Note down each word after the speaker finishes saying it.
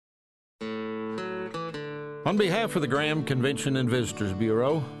On behalf of the Graham Convention and Visitors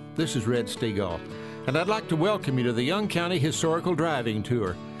Bureau, this is Red Stegall, and I'd like to welcome you to the Young County Historical Driving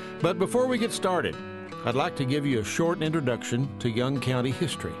Tour. But before we get started, I'd like to give you a short introduction to Young County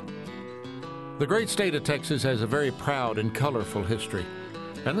history. The great state of Texas has a very proud and colorful history,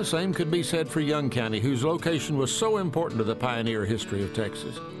 and the same could be said for Young County, whose location was so important to the pioneer history of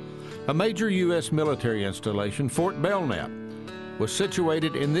Texas. A major U.S. military installation, Fort Belknap, was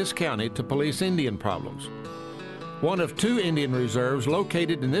situated in this county to police Indian problems. One of two Indian reserves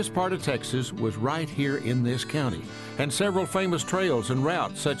located in this part of Texas was right here in this county, and several famous trails and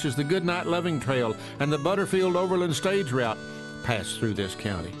routes, such as the Goodnight Loving Trail and the Butterfield Overland Stage Route, passed through this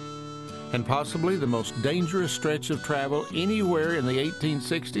county. And possibly the most dangerous stretch of travel anywhere in the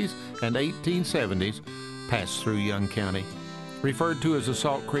 1860s and 1870s passed through Young County, referred to as the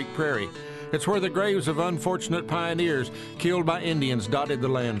Salt Creek Prairie. It's where the graves of unfortunate pioneers killed by Indians dotted the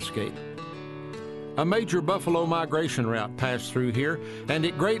landscape. A major buffalo migration route passed through here, and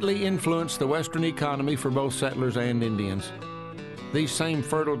it greatly influenced the western economy for both settlers and Indians. These same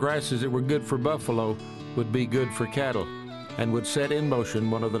fertile grasses that were good for buffalo would be good for cattle and would set in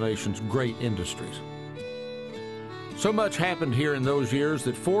motion one of the nation's great industries. So much happened here in those years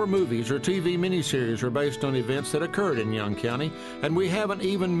that 4 movies or TV miniseries are based on events that occurred in Young County, and we haven't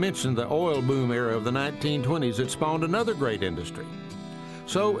even mentioned the oil boom era of the 1920s that spawned another great industry.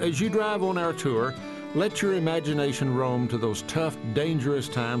 So, as you drive on our tour, let your imagination roam to those tough, dangerous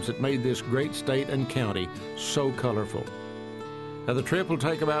times that made this great state and county so colorful. Now, the trip will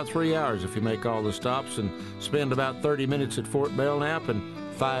take about 3 hours if you make all the stops and spend about 30 minutes at Fort Belknap and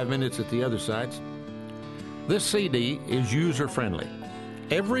 5 minutes at the other sites. This CD is user-friendly.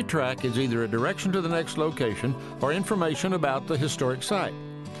 Every track is either a direction to the next location or information about the historic site.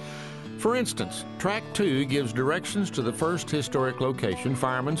 For instance, Track 2 gives directions to the first historic location,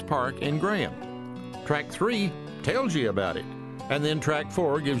 Fireman's Park in Graham. Track 3 tells you about it. And then Track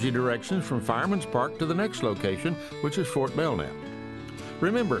 4 gives you directions from Fireman's Park to the next location, which is Fort Belknap.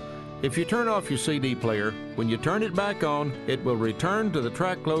 Remember, if you turn off your CD player, when you turn it back on, it will return to the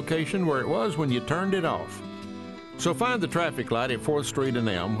track location where it was when you turned it off. So find the traffic light at 4th Street and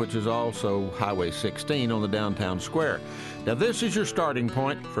Elm, which is also Highway 16 on the downtown square. Now this is your starting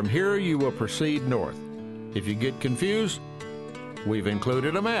point. From here you will proceed north. If you get confused, we've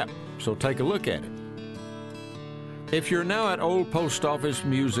included a map, so take a look at it. If you're now at Old Post Office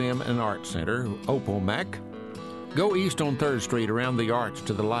Museum and Art Center, OPOMAC, go east on 3rd Street around the arch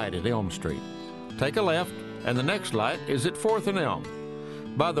to the light at Elm Street. Take a left, and the next light is at 4th and Elm.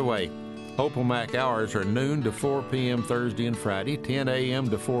 By the way, OPOMAC hours are noon to 4 p.m. Thursday and Friday, 10 a.m.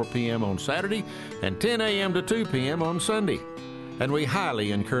 to 4 p.m. on Saturday, and 10 a.m. to 2 p.m. on Sunday. And we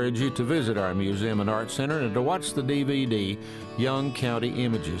highly encourage you to visit our Museum and Art Center and to watch the DVD, Young County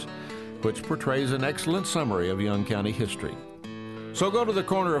Images, which portrays an excellent summary of Young County history. So go to the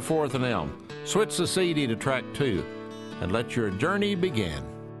corner of 4th and Elm, switch the CD to Track 2, and let your journey begin.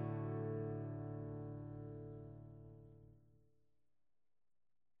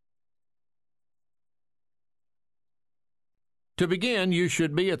 To begin, you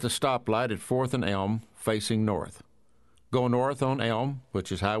should be at the stoplight at 4th and Elm, facing north. Go north on Elm,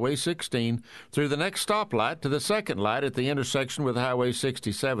 which is Highway 16, through the next stoplight to the second light at the intersection with Highway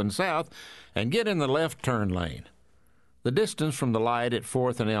 67 South, and get in the left turn lane. The distance from the light at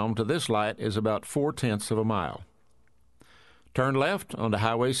 4th and Elm to this light is about 0.4 of a mile. Turn left onto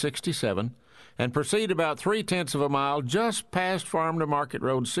Highway 67, and proceed about 0.3 of a mile just past Farm to Market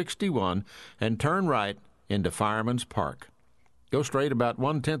Road 61, and turn right into Fireman's Park. Go straight about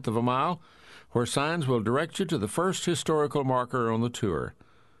 0.1 of a mile, where signs will direct you to the first historical marker on the tour,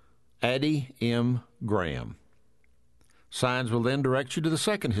 Addie M. Graham. Signs will then direct you to the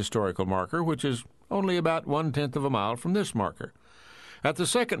second historical marker, which is only about 0.1 of a mile from this marker. At the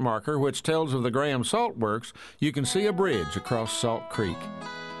second marker, which tells of the Graham Salt Works, you can see a bridge across Salt Creek.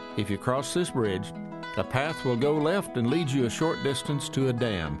 If you cross this bridge, a path will go left and lead you a short distance to a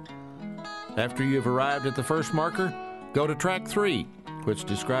dam. After you have arrived at the first marker, go to Track 3, which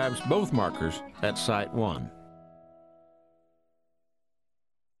describes both markers at Site 1.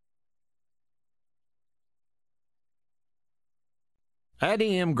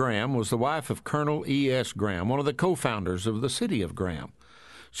 Addie M. Graham was the wife of Colonel E.S. Graham, one of the co-founders of the city of Graham.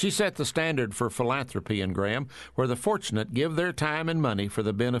 She set the standard for philanthropy in Graham, where the fortunate give their time and money for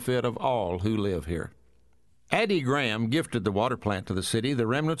the benefit of all who live here. Addie Graham gifted the water plant to the city, the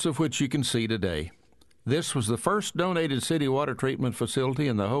remnants of which you can see today. This was the first donated city water treatment facility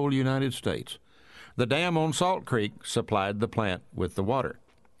in the whole United States. The dam on Salt Creek supplied the plant with the water.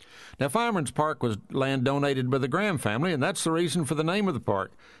 Now, Fireman's Park was land donated by the Graham family, and that's the reason for the name of the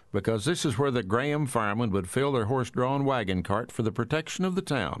park, because this is where the Graham firemen would fill their horse-drawn wagon cart for the protection of the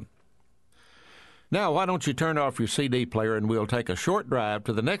town. Now, why don't you turn off your CD player and we'll take a short drive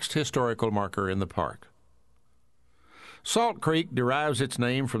to the next historical marker in the park. Salt Creek derives its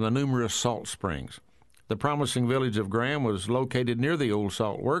name from the numerous salt springs. The promising village of Graham was located near the old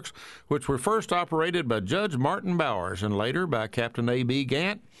salt works, which were first operated by Judge Martin Bowers and later by Captain A.B.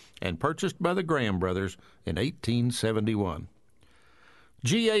 Gant and purchased by the Graham brothers in 1871.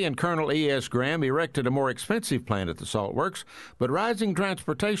 G.A. and Colonel E.S. Graham erected a more expensive plant at the salt works, but rising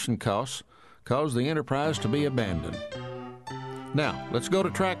transportation costs caused the enterprise to be abandoned. Now, let's go to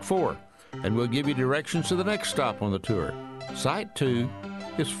Track 4, and we'll give you directions to the next stop on the tour. Site 2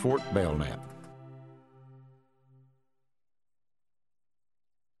 is Fort Belknap.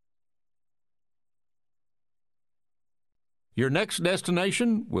 Your next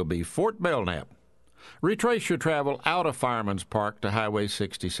destination will be Fort Belknap. Retrace your travel out of Fireman's Park to Highway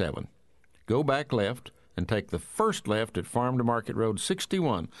 67. Go back left and take the first left at Farm to Market Road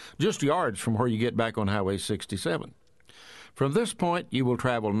 61, just yards from where you get back on Highway 67. From this point, you will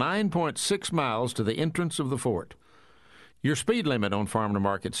travel 9.6 miles to the entrance of the fort. Your speed limit on Farm to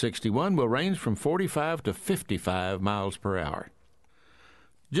Market 61 will range from 45 to 55 miles per hour.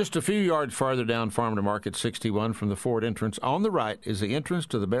 Just a few yards farther down Farm to Market 61 from the fort entrance, on the right is the entrance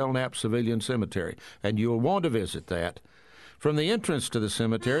to the Belknap Civilian Cemetery, and you'll want to visit that. From the entrance to the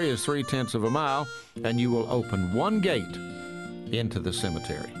cemetery is 3/10 of a mile, and you will open one gate into the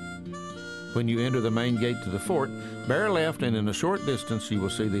cemetery. When you enter the main gate to the fort, bear left, and in a short distance you will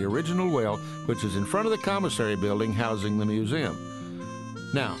see the original well, which is in front of the commissary building housing the museum.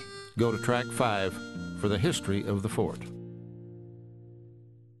 Now, go to Track 5 for the history of the fort.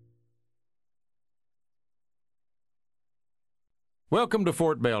 Welcome to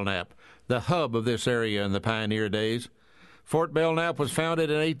Fort Belknap, the hub of this area in the pioneer days. Fort Belknap was founded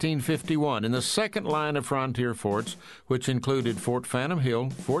in 1851 in the second line of frontier forts, which included Fort Phantom Hill,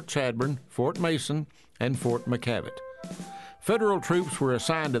 Fort Chadbourne, Fort Mason, and Fort McCavitt. Federal troops were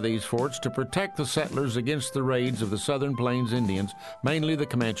assigned to these forts to protect the settlers against the raids of the Southern Plains Indians, mainly the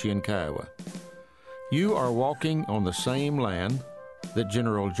Comanche and Kiowa. You are walking on the same land that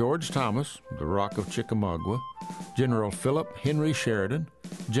General George Thomas, the Rock of Chickamauga, General Philip Henry Sheridan,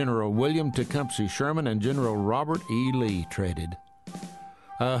 General William Tecumseh Sherman, and General Robert E. Lee treaded.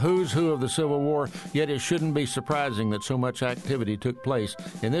 A who's who of the Civil War, yet it shouldn't be surprising that so much activity took place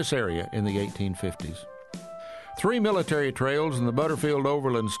in this area in the 1850s. 3 military trails and the Butterfield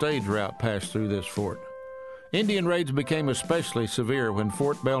Overland stage route passed through this fort. Indian raids became especially severe when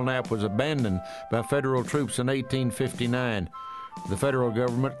Fort Belknap was abandoned by federal troops in 1859. The federal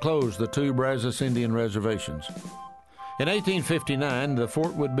government closed the 2 Brazos Indian reservations. In 1859, the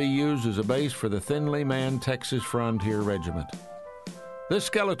fort would be used as a base for the thinly manned Texas Frontier Regiment. This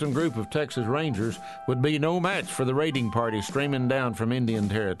skeleton group of Texas Rangers would be no match for the raiding party streaming down from Indian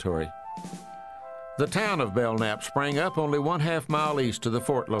Territory. The town of Belknap sprang up only 1/2 mile east of the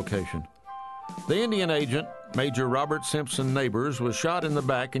fort location. The Indian agent, Major Robert Simpson Neighbors, was shot in the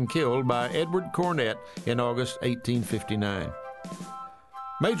back and killed by Edward Cornett in August 1859.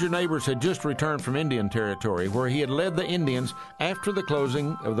 Major Neighbors had just returned from Indian Territory, where he had led the Indians after the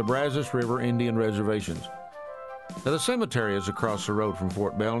closing of the Brazos River Indian reservations. Now, the cemetery is across the road from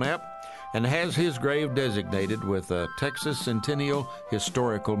Fort Belknap and has his grave designated with a Texas Centennial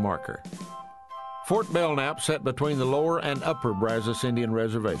Historical Marker. Fort Belknap sat between the lower and upper Brazos Indian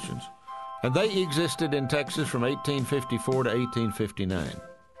reservations, and they existed in Texas from 1854 to 1859.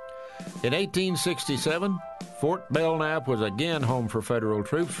 In 1867, Fort Belknap was again home for federal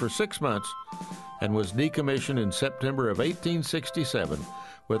troops for 6 months and was decommissioned in September of 1867,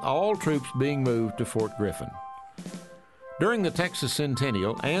 with all troops being moved to Fort Griffin. During the Texas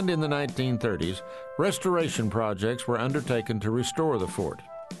Centennial and in the 1930s, restoration projects were undertaken to restore the fort.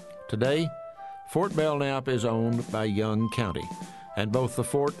 Today, Fort Belknap is owned by Young County, and both the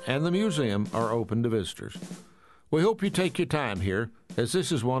fort and the museum are open to visitors. We hope you take your time here, as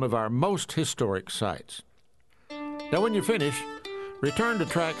this is one of our most historic sites. Now, when you're finished, return to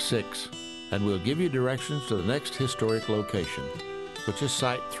Track 6, and we'll give you directions to the next historic location, which is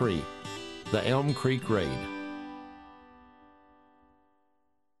Site 3, the Elm Creek Raid.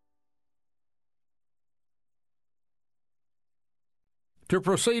 To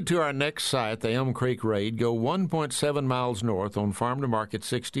proceed to our next site, the Elm Creek Raid, go 1.7 miles north on Farm to Market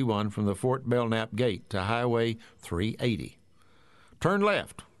 61 from the Fort Belknap Gate to Highway 380. Turn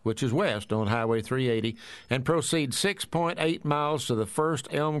left, which is west on Highway 380, and proceed 6.8 miles to the first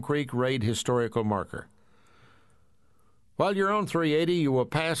Elm Creek Raid historical marker. While you're on 380, you will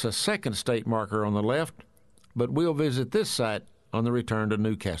pass a second state marker on the left, but we'll visit this site on the return to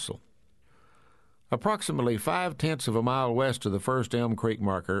Newcastle. Approximately 5/10 of a mile west of the first Elm Creek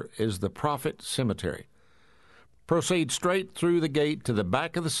marker is the Prophet Cemetery. Proceed straight through the gate to the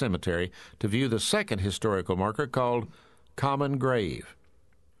back of the cemetery to view the second historical marker called Common Grave.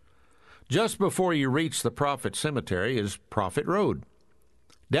 Just before you reach the Prophet Cemetery is Prophet Road.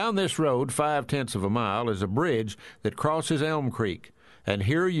 Down this road, 5/10 of a mile, is a bridge that crosses Elm Creek, and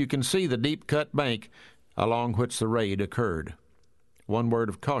here you can see the deep-cut bank along which the raid occurred. One word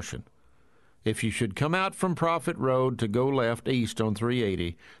of caution. If you should come out from Prophet Road to go left east on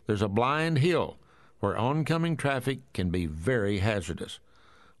 380, there's a blind hill where oncoming traffic can be very hazardous.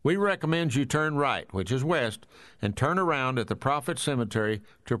 We recommend you turn right, which is west, and turn around at the Prophet Cemetery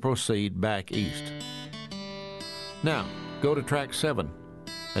to proceed back east. Now, go to track 7,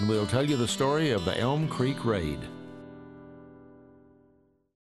 and we'll tell you the story of the Elm Creek Raid.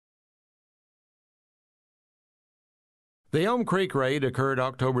 The Elm Creek Raid occurred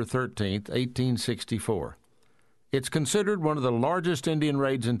October 13, 1864. It's considered one of the largest Indian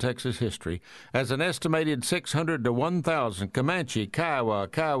raids in Texas history, as an estimated 600 to 1,000 Comanche, Kiowa,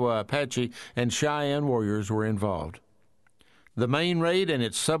 Apache, and Cheyenne warriors were involved. The main raid and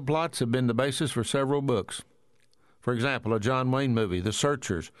its subplots have been the basis for several books. For example, a John Wayne movie, The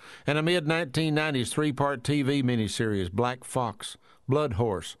Searchers, and a mid-1990s 3-part TV miniseries, Black Fox, Blood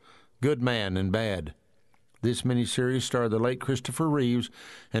Horse, Good Man and Bad. This miniseries starred the late Christopher Reeves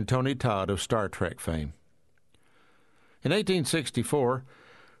and Tony Todd of Star Trek fame. In 1864,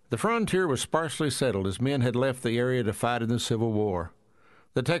 the frontier was sparsely settled as men had left the area to fight in the Civil War.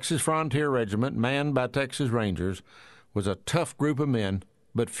 The Texas Frontier Regiment, manned by Texas Rangers, was a tough group of men,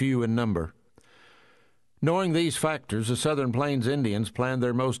 but few in number. Knowing these factors, the Southern Plains Indians planned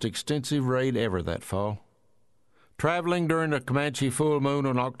their most extensive raid ever that fall. Traveling during the Comanche full moon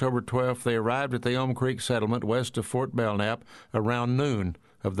on October 12th, they arrived at the Elm Creek settlement west of Fort Belknap around noon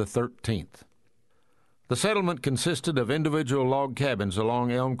of the 13th. The settlement consisted of individual log cabins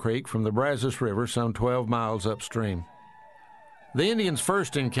along Elm Creek from the Brazos River some 12 miles upstream. The Indians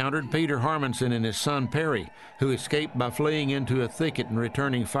first encountered Peter Harmonson and his son Perry, who escaped by fleeing into a thicket and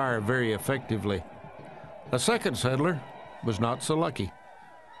returning fire very effectively. A second settler was not so lucky.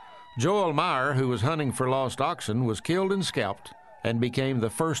 Joel Meyer, who was hunting for lost oxen, was killed and scalped and became the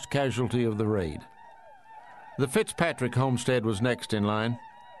first casualty of the raid. The Fitzpatrick homestead was next in line.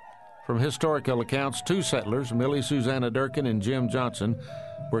 From historical accounts, 2 settlers, Millie Susanna Durkin and Jim Johnson,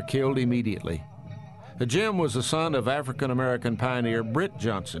 were killed immediately. Jim was the son of African-American pioneer Britt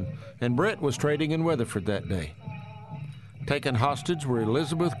Johnson, and Britt was trading in Weatherford that day. Taken hostage were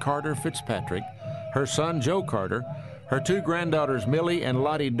Elizabeth Carter Fitzpatrick, her son Joe Carter, her 2 granddaughters Millie and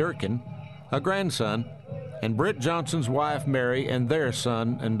Lottie Durkin, a grandson, and Britt Johnson's wife Mary and their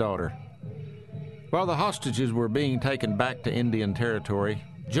son and daughter. While the hostages were being taken back to Indian Territory,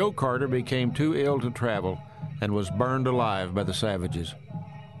 Joe Carter became too ill to travel and was burned alive by the savages.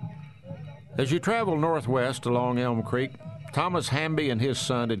 As you travel northwest along Elm Creek, Thomas Hamby and his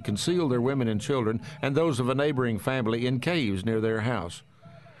son had concealed their women and children and those of a neighboring family in caves near their house.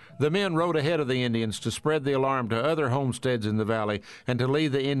 The men rode ahead of the Indians to spread the alarm to other homesteads in the valley and to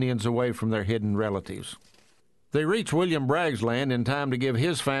lead the Indians away from their hidden relatives. They reached William Bragg's land in time to give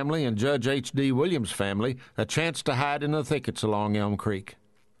his family and Judge H.D. Williams' family a chance to hide in the thickets along Elm Creek.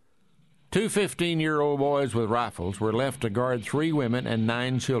 2 15-year-old boys with rifles were left to guard 3 women and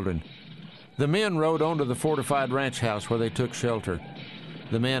 9 children. The men rode on to the fortified ranch house where they took shelter.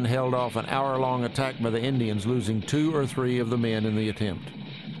 The men held off an hour-long attack by the Indians, losing 2 or 3 of the men in the attempt.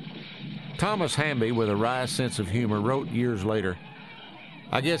 Thomas Hamby, with a wry sense of humor, wrote years later,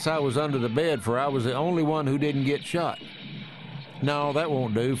 "I guess I was under the bed, for I was the only one who didn't get shot. No, that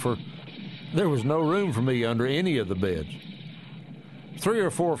won't do, for there was no room for me under any of the beds." 3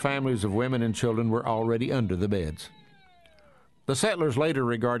 or 4 families of women and children were already under the beds. The settlers later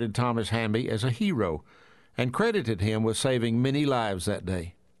regarded Thomas Hamby as a hero and credited him with saving many lives that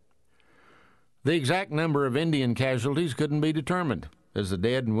day. The exact number of Indian casualties couldn't be determined, as the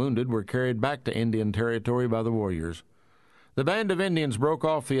dead and wounded were carried back to Indian Territory by the warriors. The band of Indians broke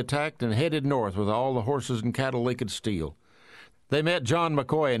off the attack and headed north with all the horses and cattle they could steal. They met John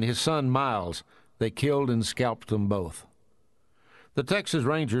McCoy and his son Miles. They killed and scalped them both. The Texas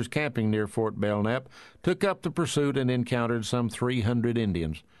Rangers, camping near Fort Belknap, took up the pursuit and encountered some 300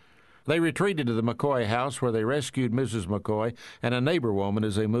 Indians. They retreated to the McCoy house, where they rescued Mrs. McCoy and a neighbor woman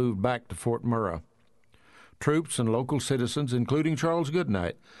as they moved back to Fort Murrah. Troops and local citizens, including Charles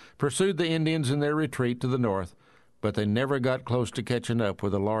Goodnight, pursued the Indians in their retreat to the north, but they never got close to catching up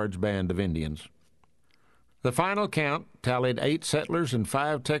with a large band of Indians. The final count tallied 8 settlers and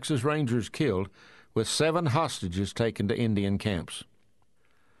 5 Texas Rangers killed, with 7 hostages taken to Indian camps.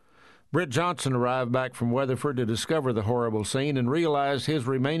 Britt Johnson arrived back from Weatherford to discover the horrible scene and realized his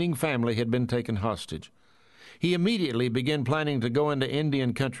remaining family had been taken hostage. He immediately began planning to go into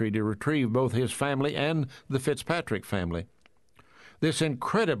Indian country to retrieve both his family and the Fitzpatrick family. This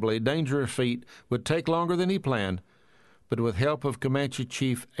incredibly dangerous feat would take longer than he planned, but with help of Comanche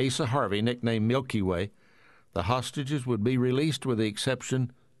chief Asa Harvey, nicknamed Milky Way, the hostages would be released with the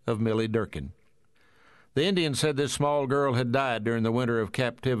exception of Millie Durkin. The Indians said this small girl had died during the winter of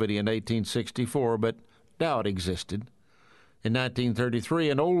captivity in 1864, but doubt existed. In 1933,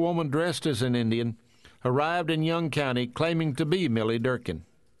 an old woman dressed as an Indian arrived in Young County claiming to be Millie Durkin.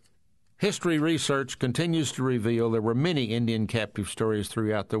 History research continues to reveal there were many Indian captive stories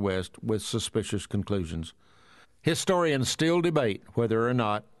throughout the West with suspicious conclusions. Historians still debate whether or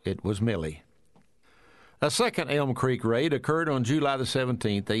not it was Millie. A second Elm Creek raid occurred on July the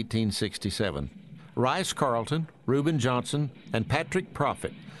 17th, 1867. Rice Carleton, Reuben Johnson, and Patrick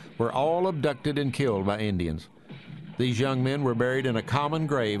Prophet were all abducted and killed by Indians. These young men were buried in a common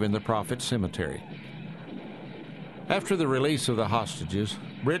grave in the Prophet Cemetery. After the release of the hostages,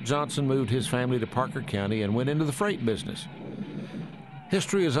 Britt Johnson moved his family to Parker County and went into the freight business.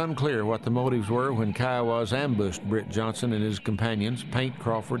 History is unclear what the motives were when Kiowas ambushed Britt Johnson and his companions, Paint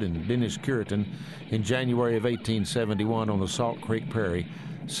Crawford and Dennis Curitan, in January of 1871 on the Salt Creek Prairie,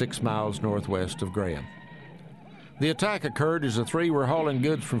 6 miles northwest of Graham. The attack occurred as the three were hauling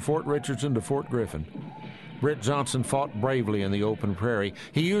goods from Fort Richardson to Fort Griffin. Britt Johnson fought bravely in the open prairie.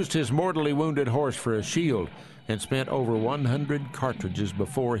 He used his mortally wounded horse for a shield and spent over 100 cartridges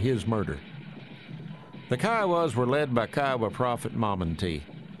before his murder. The Kiowas were led by Kiowa prophet Mamanti.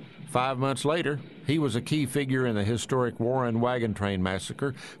 5 months later, he was a key figure in the historic Warren Wagon Train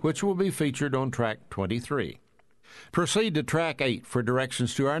Massacre, which will be featured on Track 23. Proceed to Track 8 for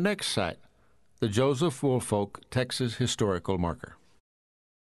directions to our next site, the Joseph Woolfolk Texas Historical Marker.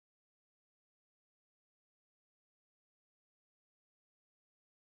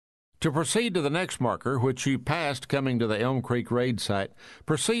 To proceed to the next marker, which you passed coming to the Elm Creek raid site,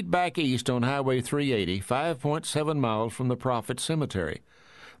 proceed back east on Highway 380, 5.7 miles from the Prophet Cemetery.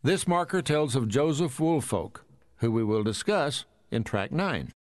 This marker tells of Joseph Woolfolk, who we will discuss in Track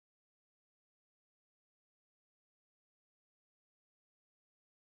 9.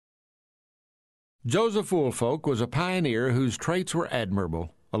 Joseph Woolfolk was a pioneer whose traits were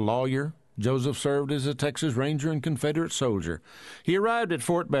admirable. A lawyer, Joseph served as a Texas Ranger and Confederate soldier. He arrived at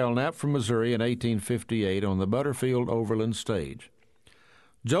Fort Belknap from Missouri in 1858 on the Butterfield Overland stage.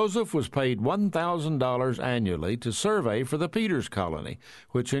 Joseph was paid $1,000 annually to survey for the Peters Colony,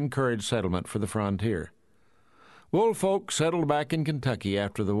 which encouraged settlement for the frontier. Woolfolk settled back in Kentucky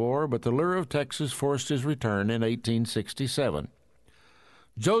after the war, but the lure of Texas forced his return in 1867.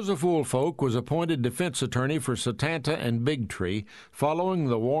 Joseph Woolfolk was appointed defense attorney for Satanta and Big Tree following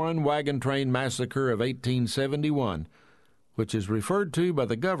the Warren Wagon Train Massacre of 1871, which is referred to by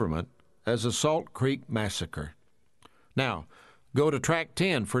the government as the Salt Creek Massacre. Now, go to Track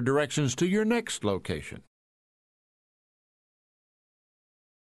 10 for directions to your next location.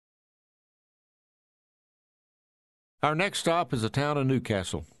 Our next stop is the town of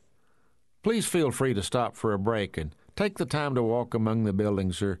Newcastle. Please feel free to stop for a break and take the time to walk among the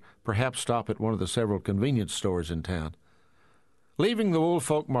buildings or perhaps stop at one of the several convenience stores in town. Leaving the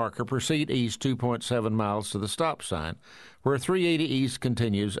Woolfolk marker, proceed east 2.7 miles to the stop sign, where 380 East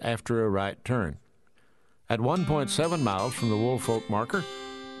continues after a right turn. At 1.7 miles from the Woolfolk marker,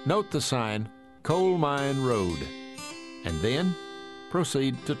 note the sign Coal Mine Road, and then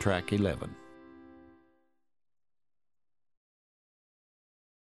proceed to Track 11.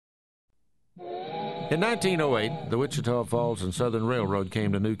 In 1908, the Wichita Falls and Southern Railroad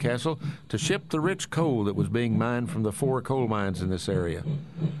came to Newcastle to ship the rich coal that was being mined from the 4 coal mines in this area.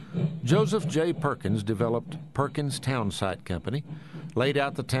 Joseph J. Perkins developed Perkins Townsite Company, laid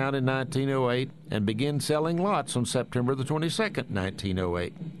out the town in 1908, and began selling lots on September the 22nd,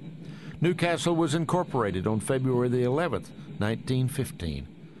 1908. Newcastle was incorporated on February the 11th, 1915.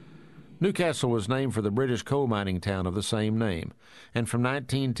 Newcastle was named for the British coal mining town of the same name, and from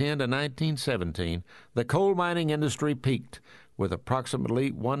 1910 to 1917, the coal mining industry peaked, with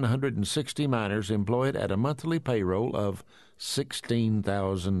approximately 160 miners employed at a monthly payroll of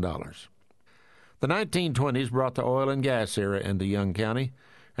 $16,000. The 1920s brought the oil and gas era into Young County,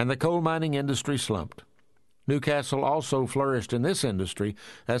 and the coal mining industry slumped. Newcastle also flourished in this industry,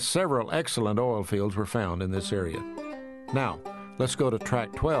 as several excellent oil fields were found in this area. Now, let's go to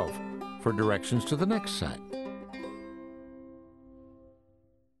Track 12 for directions to the next site.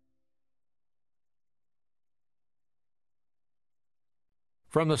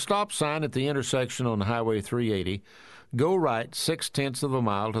 From the stop sign at the intersection on Highway 380, go right 6/10 of a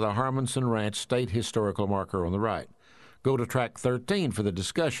mile to the Harmonson Ranch State Historical Marker on the right. Go to track 13 for the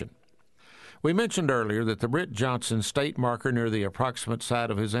discussion. We mentioned earlier that the Britt Johnson State Marker near the approximate site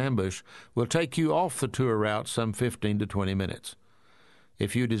of his ambush will take you off the tour route some 15 to 20 minutes.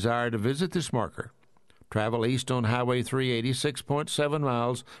 If you desire to visit this marker, travel east on Highway 380, 6.7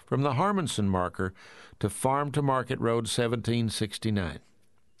 miles from the Harmonson Marker to Farm to Market Road 1769.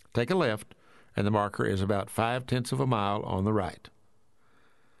 Take a left, and the marker is about 5/10 of a mile on the right.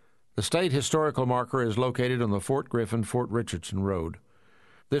 The State Historical Marker is located on the Fort Griffin-Fort Richardson Road.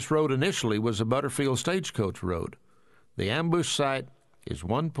 This road initially was a Butterfield Stagecoach Road. The ambush site is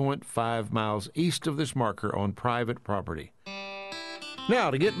 1.5 miles east of this marker on private property.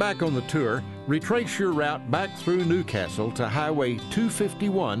 Now, to get back on the tour, retrace your route back through Newcastle to Highway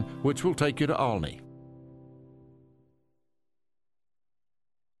 251, which will take you to Olney.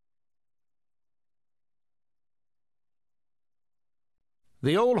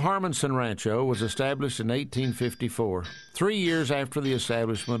 The old Harmonson Rancho was established in 1854, 3 years after the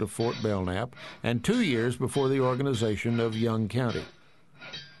establishment of Fort Belknap and 2 years before the organization of Young County.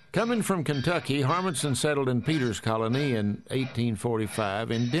 Coming from Kentucky, Harmonson settled in Peters Colony in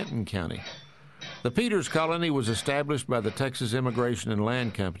 1845 in Denton County. The Peters Colony was established by the Texas Immigration and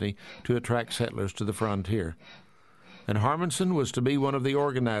Land Company to attract settlers to the frontier. And Harmonson was to be one of the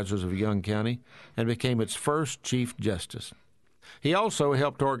organizers of Young County and became its first Chief Justice. He also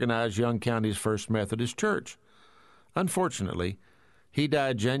helped organize Young County's First Methodist Church. Unfortunately, he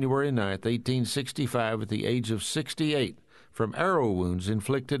died January 9, 1865, at the age of 68 from arrow wounds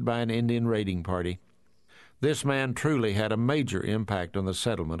inflicted by an Indian raiding party. This man truly had a major impact on the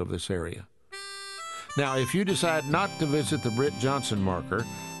settlement of this area. Now, if you decide not to visit the Britt Johnson Marker,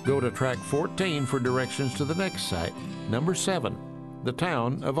 go to track 14 for directions to the next site, number 7, the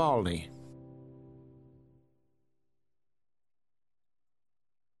town of Olney.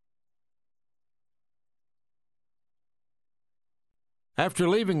 After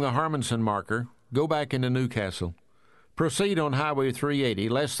leaving the Harmonson Marker, go back into Newcastle. Proceed on Highway 380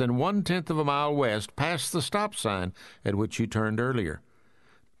 less than 1/10 of a mile west past the stop sign at which you turned earlier.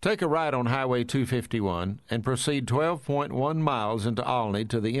 Take a right on Highway 251 and proceed 12.1 miles into Olney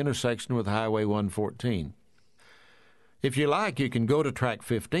to the intersection with Highway 114. If you like, you can go to track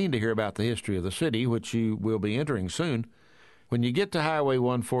 15 to hear about the history of the city, which you will be entering soon. When you get to Highway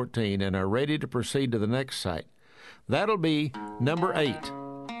 114 and are ready to proceed to the next site, that'll be number 8.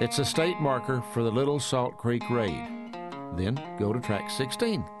 It's a state marker for the Little Salt Creek Raid. Then go to track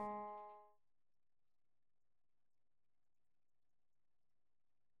 16.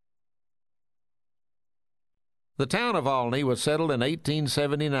 The town of Olney was settled in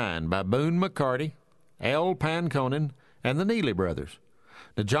 1879 by Boone McCarty, L. Panconen, and the Neely brothers.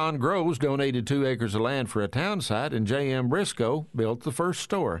 Now, John Groves donated 2 acres of land for a town site, and J.M. Briscoe built the first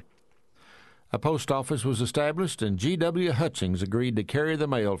store. A post office was established, and G.W. Hutchings agreed to carry the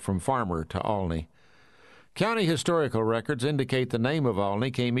mail from Farmer to Olney. County historical records indicate the name of Olney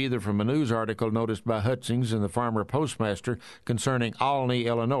came either from a news article noticed by Hutchings in the Farmer Postmaster concerning Olney,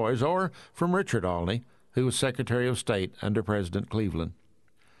 Illinois, or from Richard Olney, who was Secretary of State under President Cleveland.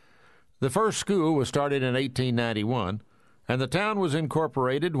 The first school was started in 1891, and the town was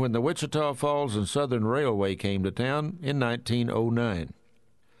incorporated when the Wichita Falls and Southern Railway came to town in 1909.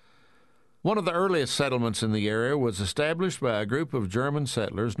 One of the earliest settlements in the area was established by a group of German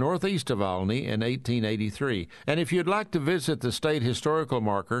settlers northeast of Olney in 1883. And if you'd like to visit the State Historical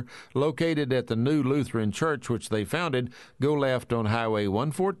Marker located at the new Lutheran Church which they founded, go left on Highway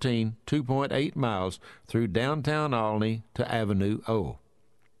 114, 2.8 miles through downtown Olney to Avenue O.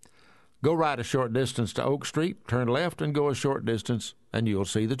 Go right a short distance to Oak Street, turn left, and go a short distance, and you'll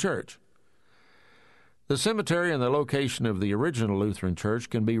see the church. The cemetery and the location of the original Lutheran Church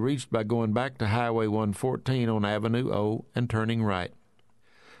can be reached by going back to Highway 114 on Avenue O and turning right.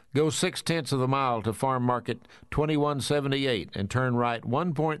 Go 6/10 of a mile to Farm Market 2178 and turn right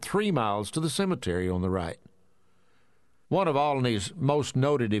 1.3 miles to the cemetery on the right. One of Olney's most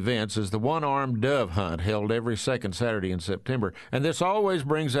noted events is the one-armed dove hunt held every second Saturday in September, and this always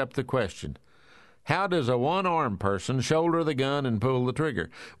brings up the question, how does a one-armed person shoulder the gun and pull the trigger?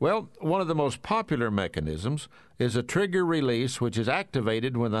 Well, one of the most popular mechanisms is a trigger release which is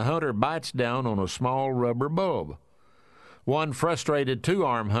activated when the hunter bites down on a small rubber bulb. One frustrated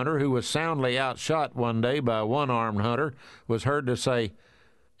two-armed hunter who was soundly outshot one day by a one-armed hunter was heard to say,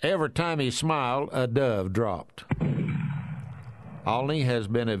 "Every time he smiled, a dove dropped." Olney has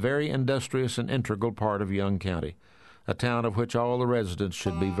been a very industrious and integral part of Young County, a town of which all the residents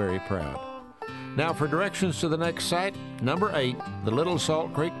should be very proud. Now for directions to the next site, number 8, the Little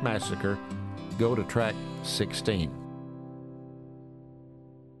Salt Creek Massacre, go to track 16.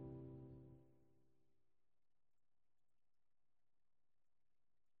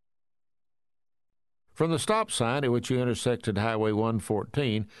 From the stop sign at which you intersected Highway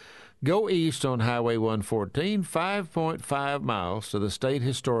 114, go east on Highway 114, 5.5 miles to the state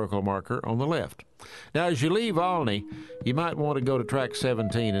historical marker on the left. Now, as you leave Olney, you might want to go to track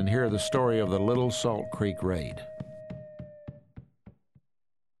 17 and hear the story of the Little Salt Creek Raid.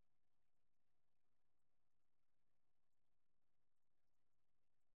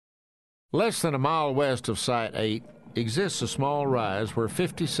 Less than a mile west of Site 8 exists a small rise where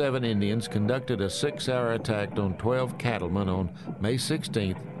 57 Indians conducted a 6-hour attack on 12 cattlemen on May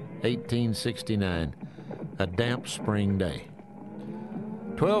 16, 1869, a damp spring day.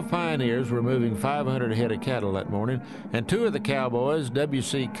 12 pioneers were moving 500 head of cattle that morning, and 2 of the cowboys,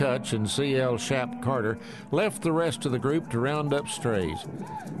 W.C. Kutch and C.L. Shap Carter, left the rest of the group to round up strays.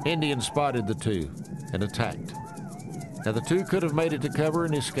 Indians spotted the 2 and attacked. Now, the 2 could have made it to cover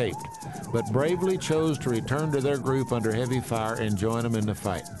and escaped, but bravely chose to return to their group under heavy fire and join them in the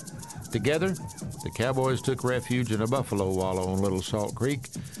fight. Together, the cowboys took refuge in a buffalo wallow on Little Salt Creek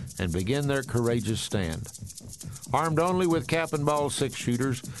and began their courageous stand. Armed only with cap and ball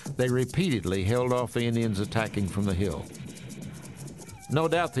 6-shooters, they repeatedly held off the Indians attacking from the hill. No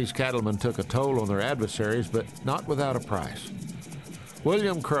doubt these cattlemen took a toll on their adversaries, but not without a price.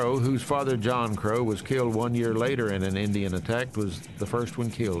 William Crow, whose father John Crow was killed 1 year later in an Indian attack, was the first one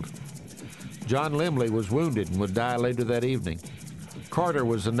killed. John Limley was wounded and would die later that evening. Carter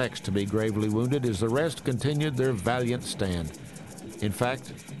was the next to be gravely wounded as the rest continued their valiant stand. In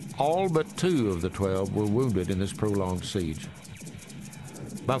fact, all but 2 of the 12 were wounded in this prolonged siege.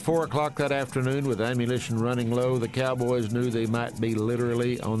 By 4 o'clock that afternoon, with ammunition running low, the cowboys knew they might be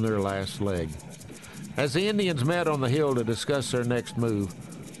literally on their last leg. As the Indians met on the hill to discuss their next move,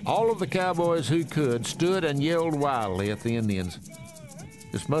 all of the cowboys who could stood and yelled wildly at the Indians.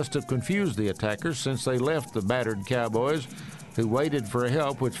 This must have confused the attackers, since they left the battered cowboys, who waited for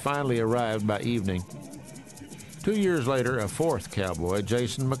help, which finally arrived by evening. 2 years later, a 4th cowboy,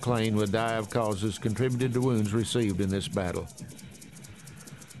 Jason McLean, would die of causes contributed to wounds received in this battle.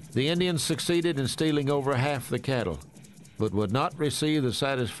 The Indians succeeded in stealing over half the cattle, but would not receive the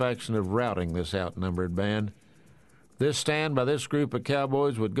satisfaction of routing this outnumbered band. This stand by this group of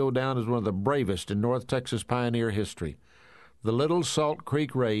cowboys would go down as one of the bravest in North Texas pioneer history. The Little Salt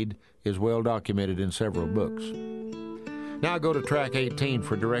Creek Raid is well documented in several books. Now go to track 18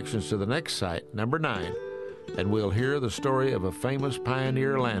 for directions to the next site, number 9, and we'll hear the story of a famous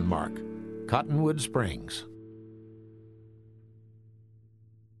pioneer landmark, Cottonwood Springs.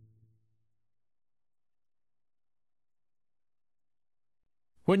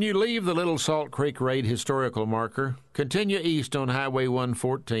 When you leave the Little Salt Creek Raid historical marker, continue east on Highway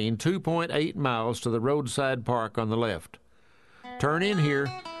 114, 2.8 miles to the roadside park on the left. Turn in here,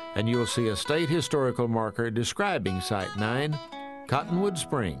 and you'll see a state historical marker describing Site 9, Cottonwood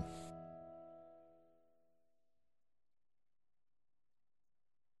Spring.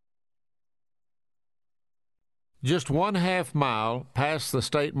 Just 1/2 mile past the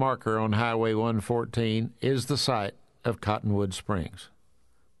state marker on Highway 114 is the site of Cottonwood Springs.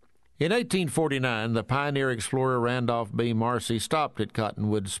 In 1849, the pioneer explorer Randolph B. Marcy stopped at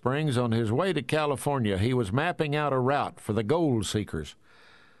Cottonwood Springs on his way to California. He was mapping out a route for the gold seekers.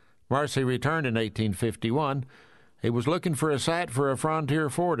 Marcy returned in 1851. He was looking for a site for a frontier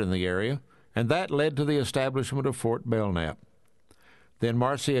fort in the area, and that led to the establishment of Fort Belknap. Then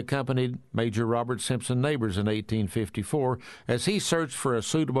Marcy accompanied Major Robert Simpson Neighbors in 1854 as he searched for a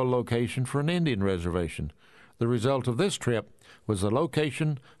suitable location for an Indian reservation. The result of this trip was the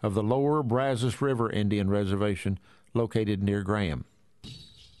location of the Lower Brazos River Indian Reservation, located near Graham.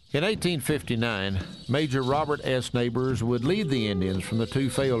 In 1859, Major Robert S. Neighbors would lead the Indians from the 2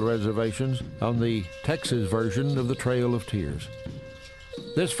 failed reservations on the Texas version of the Trail of Tears.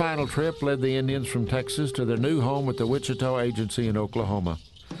 This final trip led the Indians from Texas to their new home at the Wichita Agency in Oklahoma.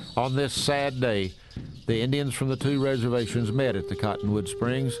 On this sad day, the Indians from the 2 reservations met at the Cottonwood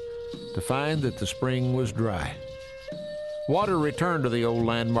Springs to find that the spring was dry. Water returned to the old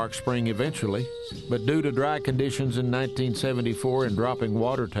landmark spring eventually, but due to dry conditions in 1974 and dropping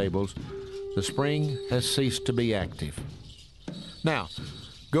water tables, the spring has ceased to be active. Now,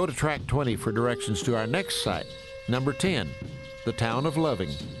 go to track 20 for directions to our next site, number 10, the town of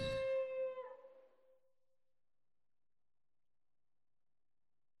Loving.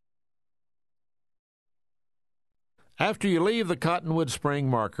 After you leave the Cottonwood Spring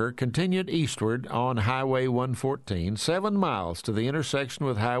marker, continue eastward on Highway 114, 7 miles to the intersection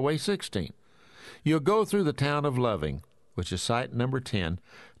with Highway 16. You'll go through the town of Loving, which is site number 10,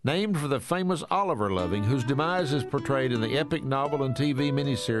 named for the famous Oliver Loving, whose demise is portrayed in the epic novel and TV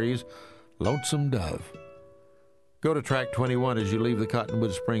miniseries Lonesome Dove. Go to track 21 as you leave the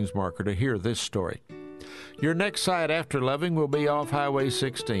Cottonwood Springs marker to hear this story. Your next site after Loving will be off Highway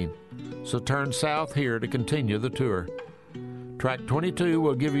 16, so turn south here to continue the tour. Track 22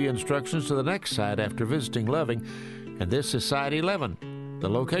 will give you instructions to the next site after visiting Loving, and this is Site 11, the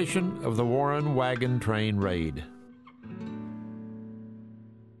location of the Warren Wagon Train Raid.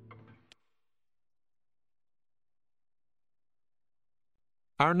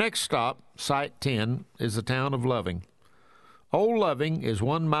 Our next stop, Site 10, is the town of Loving. Old Loving is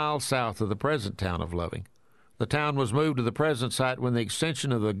 1 mile south of the present town of Loving. The town was moved to the present site when the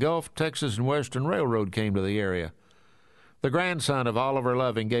extension of the Gulf, Texas and Western Railroad came to the area. The grandson of Oliver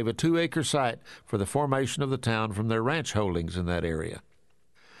Loving gave a 2-acre site for the formation of the town from their ranch holdings in that area.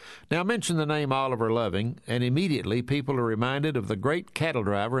 Now mention the name Oliver Loving, and immediately people are reminded of the great cattle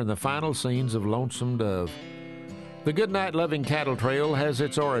driver in the final scenes of Lonesome Dove. The Goodnight Loving Cattle Trail has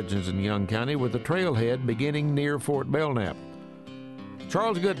its origins in Young County, with the trailhead beginning near Fort Belknap.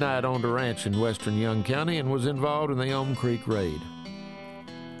 Charles Goodnight owned a ranch in western Young County and was involved in the Elm Creek Raid.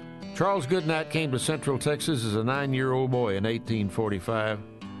 Charles Goodnight came to Central Texas as a 9-year-old boy in 1845,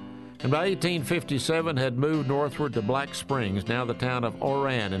 and by 1857 had moved northward to Black Springs, now the town of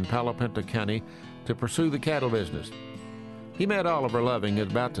Oran in Palo Pinto County, to pursue the cattle business. He met Oliver Loving at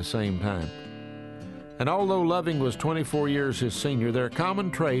about the same time. And although Loving was 24 years his senior, their common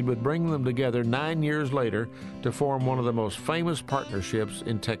trade would bring them together 9 years later to form one of the most famous partnerships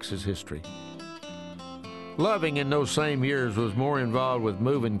in Texas history. Loving in those same years was more involved with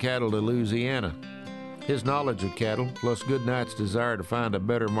moving cattle to Louisiana. His knowledge of cattle, plus Goodnight's desire to find a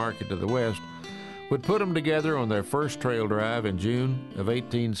better market to the west, would put them together on their first trail drive in June of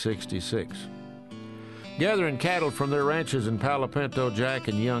 1866. Gathering cattle from their ranches in Palo Pinto, Jack,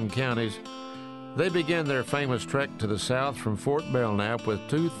 and Young counties, they began their famous trek to the south from Fort Belknap with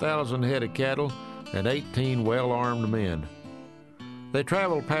 2,000 head of cattle and 18 well-armed men. They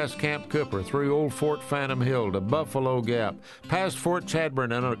traveled past Camp Cooper, through Old Fort Phantom Hill to Buffalo Gap, past Fort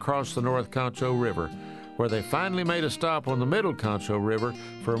Chadbourne and across the North Concho River, where they finally made a stop on the Middle Concho River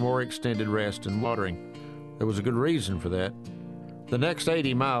for a more extended rest and watering. There was a good reason for that. The next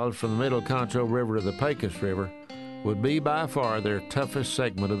 80 miles from the Middle Concho River to the Pecos River would be by far their toughest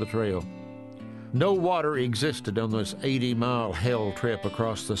segment of the trail. No water existed on this 80-mile hell trip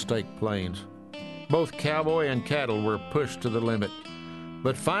across the Staked Plains. Both cowboy and cattle were pushed to the limit.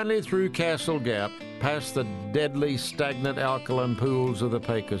 But finally through Castle Gap, past the deadly stagnant alkaline pools of the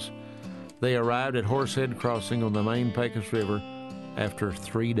Pecos, they arrived at Horsehead Crossing on the main Pecos River after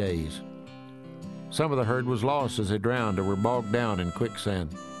 3 days. Some of the herd was lost as they drowned or were bogged down in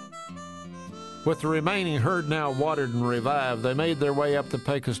quicksand. With the remaining herd now watered and revived, they made their way up the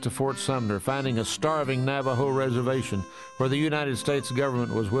Pecos to Fort Sumner, finding a starving Navajo reservation where the United States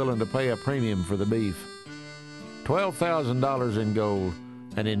government was willing to pay a premium for the beef. $12,000 in gold,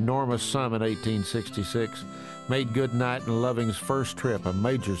 an enormous sum in 1866, made Goodnight and Loving's first trip a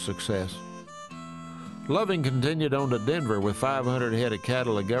major success. Loving continued on to Denver with 500 head of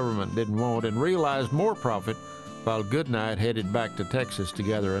cattle the government didn't want and realized more profit, while Goodnight headed back to Texas to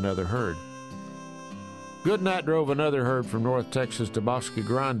gather another herd. Goodnight drove another herd from North Texas to Bosque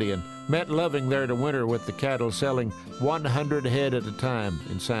Grande and met Loving there to winter with the cattle, selling 100 head at a time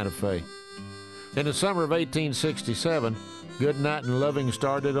in Santa Fe. In the summer of 1867, Goodnight and Loving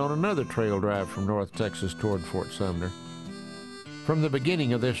started on another trail drive from North Texas toward Fort Sumner. From the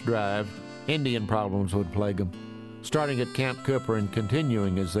beginning of this drive, Indian problems would plague them, starting at Camp Cooper and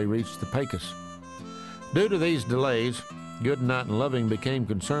continuing as they reached the Pecos. Due to these delays, Goodnight and Loving became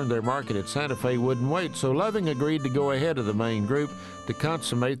concerned their market at Santa Fe wouldn't wait, so Loving agreed to go ahead of the main group to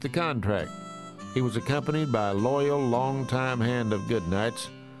consummate the contract. He was accompanied by a loyal, long-time hand of Goodnight's,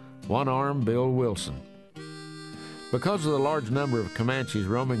 One-Arm Bill Wilson. Because of the large number of Comanches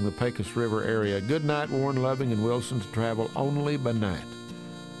roaming the Pecos River area, Goodnight warned Loving and Wilson to travel only by night.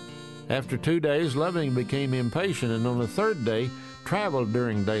 After 2 days, Loving became impatient and on the third day traveled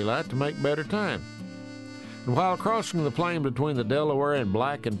during daylight to make better time. And while crossing the plain between the Delaware and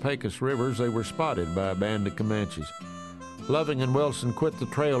Black and Pecos rivers, they were spotted by a band of Comanches. Loving and Wilson quit the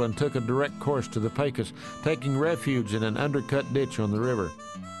trail and took a direct course to the Pecos, taking refuge in an undercut ditch on the river.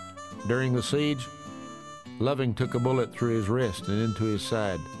 During the siege, Loving took a bullet through his wrist and into his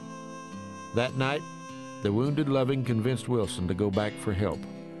side. That night, the wounded Loving convinced Wilson to go back for help.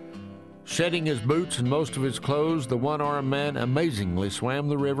 Shedding his boots and most of his clothes, the one-armed man amazingly swam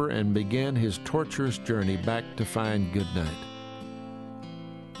the river and began his torturous journey back to find Goodnight.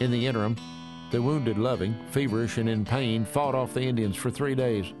 In the interim, The wounded Loving, feverish and in pain, fought off the Indians for 3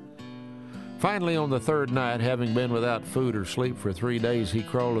 days. Finally, on the third night, having been without food or sleep for 3 days, he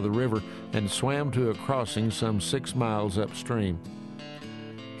crawled to the river and swam to a crossing some 6 miles upstream.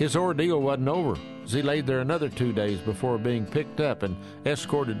 His ordeal wasn't over, as he laid there another 2 days before being picked up and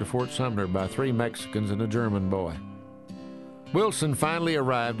escorted to Fort Sumner by 3 Mexicans and a German boy. Wilson finally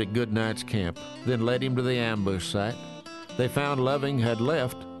arrived at Goodnight's camp, then led him to the ambush site. They found Loving had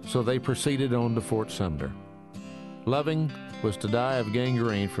left, so they proceeded on to Fort Sumner. Loving was to die of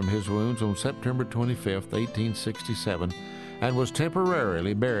gangrene from his wounds on September 25, 1867, and was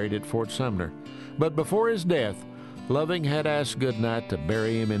temporarily buried at Fort Sumner. But before his death, Loving had asked Goodnight to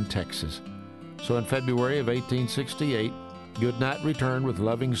bury him in Texas. So in February of 1868, Goodnight returned with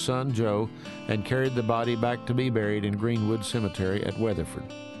Loving's son Joe and carried the body back to be buried in Greenwood Cemetery at Weatherford.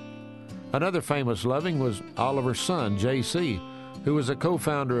 Another famous Loving was Oliver's son, J.C., who was a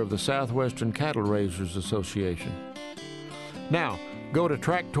co-founder of the Southwestern Cattle Raisers Association. Now, go to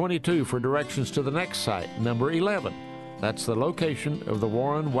track 22 for directions to the next site, number 11. That's the location of the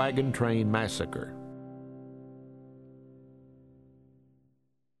Warren Wagon Train Massacre.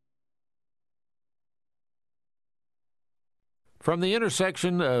 From the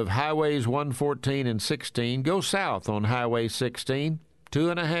intersection of Highways 114 and 16, go south on Highway 16,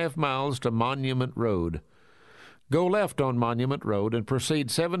 2.5 miles to Monument Road. Go left on Monument Road and proceed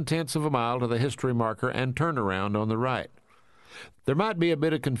 7/10 of a mile to the history marker and turn around on the right. There might be a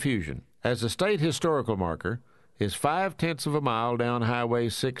bit of confusion, as the state historical marker is 5/10 of a mile down Highway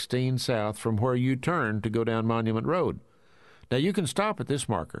 16 south from where you turn to go down Monument Road. Now, you can stop at this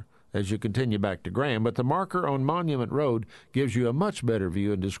marker as you continue back to Graham, but the marker on Monument Road gives you a much better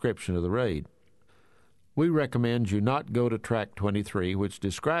view and description of the raid. We recommend you not go to track 23, which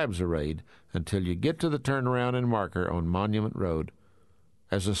describes the raid, until you get to the turnaround and marker on Monument Road,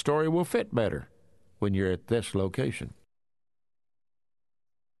 as the story will fit better when you're at this location.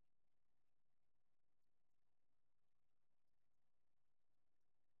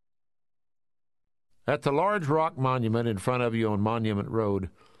 At the large rock monument in front of you on Monument Road,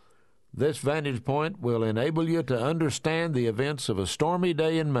 this vantage point will enable you to understand the events of a stormy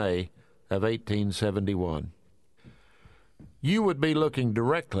day in May of 1871. You would be looking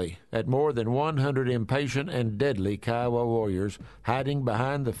directly at more than 100 impatient and deadly Kiowa warriors hiding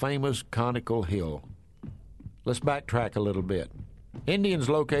behind the famous Conical Hill. Let's backtrack a little bit. Indians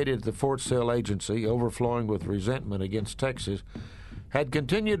located at the Fort Sill Agency, overflowing with resentment against Texas, had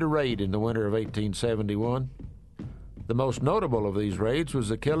continued to raid in the winter of 1871. The most notable of these raids was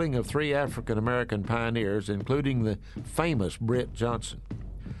the killing of 3 African-American pioneers, including the famous Britt Johnson.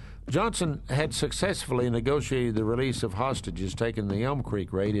 Johnson had successfully negotiated the release of hostages taken in the Elm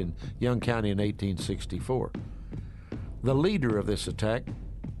Creek raid in Young County in 1864. The leader of this attack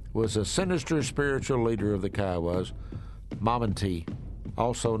was a sinister spiritual leader of the Kiowas, Mamanti,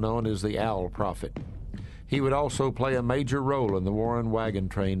 also known as the Owl Prophet. He would also play a major role in the Warren Wagon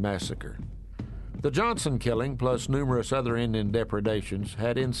Train Massacre. The Johnson killing, plus numerous other Indian depredations,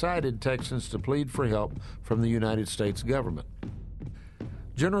 had incited Texans to plead for help from the United States government.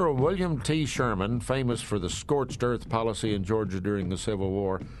 General William T. Sherman, famous for the scorched earth policy in Georgia during the Civil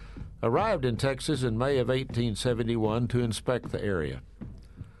War, arrived in Texas in May of 1871 to inspect the area.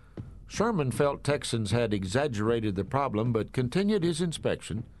 Sherman felt Texans had exaggerated the problem, but continued his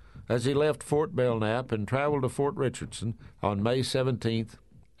inspection as he left Fort Belknap and traveled to Fort Richardson on May 17,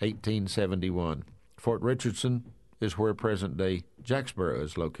 1871. Fort Richardson is where present-day Jacksboro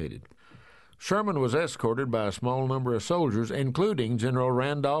is located. Sherman was escorted by a small number of soldiers, including General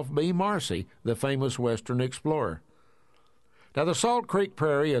Randolph B. Marcy, the famous Western explorer. Now, the Salt Creek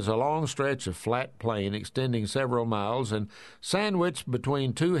Prairie is a long stretch of flat plain extending several miles and sandwiched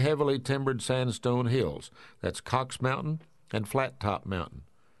between 2 heavily timbered sandstone hills. That's Cox Mountain and Flat Top Mountain.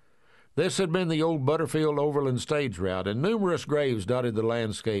 This had been the old Butterfield Overland stage route, and numerous graves dotted the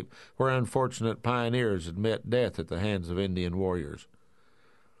landscape where unfortunate pioneers had met death at the hands of Indian warriors.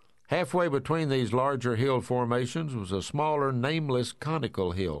 Halfway between these larger hill formations was a smaller, nameless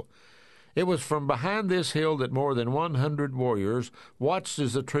conical hill. It was from behind this hill that more than 100 warriors watched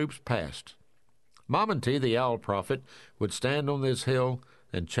as the troops passed. Mamanti, the Owl Prophet, would stand on this hill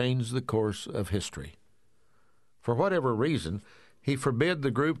and change the course of history. For whatever reason, he forbid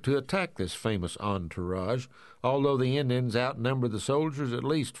the group to attack this famous entourage, although the Indians outnumbered the soldiers at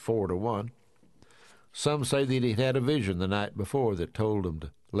least 4-1. Some say that he'd had a vision the night before that told him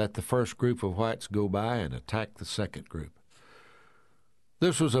to let the first group of whites go by and attack the second group.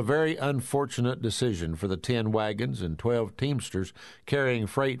 This was a very unfortunate decision for the 10 wagons and 12 teamsters carrying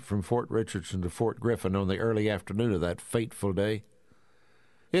freight from Fort Richardson to Fort Griffin on the early afternoon of that fateful day.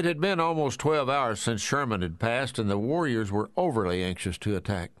 It had been almost 12 hours since Sherman had passed, and the warriors were overly anxious to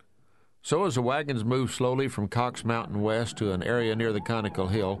attack. So as the wagons moved slowly from Cox Mountain west to an area near the Conical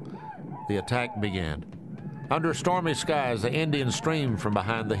Hill, the attack began. Under stormy skies, the Indians streamed from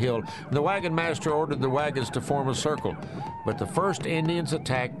behind the hill, and the wagon master ordered the wagons to form a circle. But the first Indians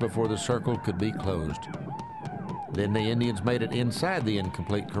attacked before the circle could be closed. Then the Indians made it inside the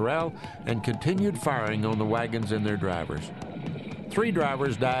incomplete corral and continued firing on the wagons and their drivers. 3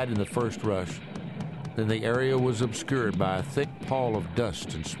 drivers died in the first rush. Then the area was obscured by a thick pall of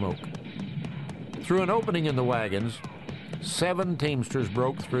dust and smoke. Through an opening in the wagons, 7 teamsters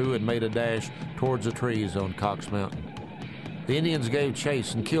broke through and made a dash towards the trees on Cox Mountain. The Indians gave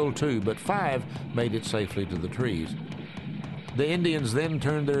chase and killed 2, but 5 made it safely to the trees. The Indians then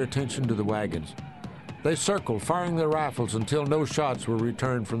turned their attention to the wagons. They circled, firing their rifles until no shots were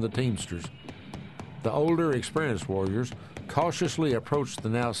returned from the teamsters. The older, experienced warriors cautiously approached the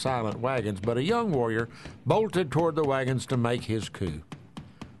now silent wagons, but a young warrior bolted toward the wagons to make his coup.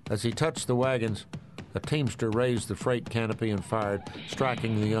 As he touched the wagons, a teamster raised the freight canopy and fired,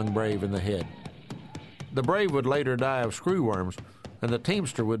 striking the young brave in the head. The brave would later die of screwworms, and the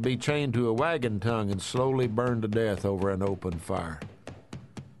teamster would be chained to a wagon tongue and slowly burned to death over an open fire.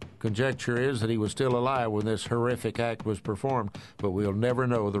 Conjecture is that he was still alive when this horrific act was performed, but we'll never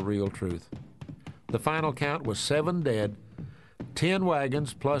know the real truth. The final count was 7 dead, 10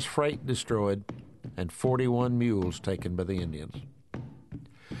 wagons plus freight destroyed, and 41 mules taken by the Indians.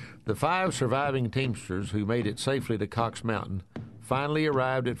 The 5 surviving teamsters who made it safely to Cox Mountain finally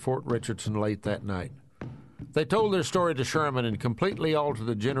arrived at Fort Richardson late that night. They told their story to Sherman and completely altered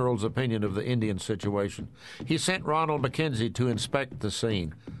the general's opinion of the Indian situation. He sent Ronald McKenzie to inspect the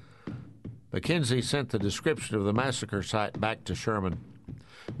scene. McKenzie sent the description of the massacre site back to Sherman.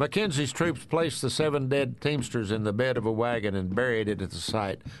 McKenzie's troops placed the 7 dead teamsters in the bed of a wagon and buried it at the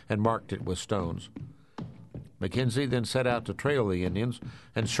site and marked it with stones. McKenzie then set out to trail the Indians,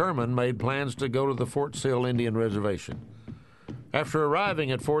 and Sherman made plans to go to the Fort Sill Indian Reservation. After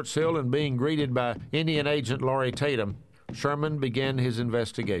arriving at Fort Sill and being greeted by Indian agent Laurie Tatum, Sherman began his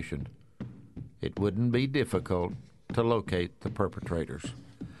investigation. It wouldn't be difficult to locate the perpetrators.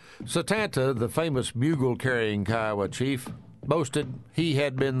 Satanta, the famous bugle-carrying Kiowa chief, boasted he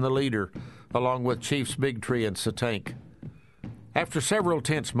had been the leader, along with Chiefs Bigtree and Satank. After several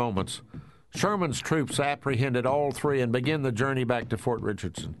tense moments, Sherman's troops apprehended all 3 and began the journey back to Fort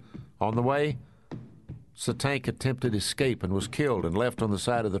Richardson. On the way, Satank attempted escape and was killed and left on the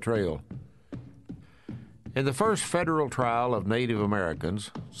side of the trail. In the first federal trial of Native Americans,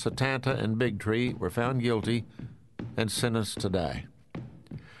 Satanta and Bigtree were found guilty and sentenced to die.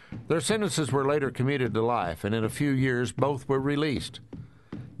 Their sentences were later commuted to life, and in a few years both were released.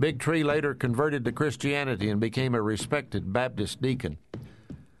 Bigtree later converted to Christianity and became a respected Baptist deacon.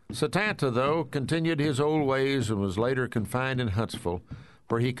 Satanta, though, continued his old ways and was later confined in Huntsville,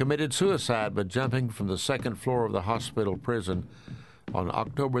 where he committed suicide by jumping from the 2nd floor of the hospital prison on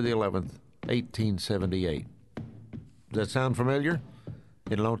October the 11th, 1878. Does that sound familiar?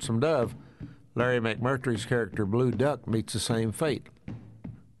 In Lonesome Dove, Larry McMurtry's character Blue Duck meets the same fate.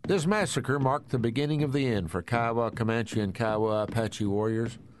 This massacre marked the beginning of the end for Kiowa, Comanche, and Kiowa Apache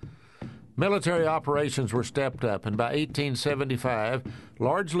warriors. Military operations were stepped up, and by 1875,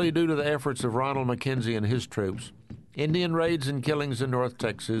 largely due to the efforts of Ronald McKenzie and his troops, Indian raids and killings in North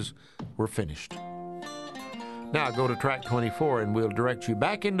Texas were finished. Now go to track 24 and we'll direct you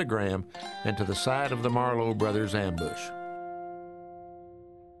back into Graham and to the site of the Marlowe brothers' ambush.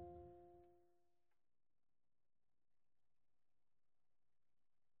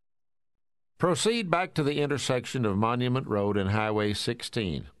 Proceed back to the intersection of Monument Road and Highway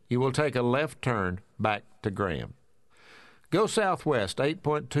 16. You will take a left turn back to Graham. Go southwest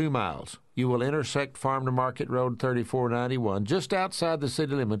 8.2 miles. You will intersect Farm to Market Road 3491 just outside the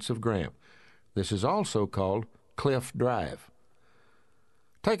city limits of Graham. This is also called Cliff Drive.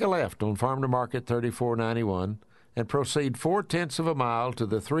 Take a left on Farm to Market 3491 and proceed 0.4 of a mile to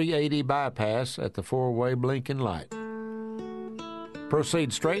the 380 bypass at the 4-way blinking light.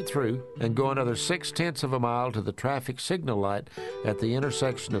 Proceed straight through and go another 0.6 of a mile to the traffic signal light at the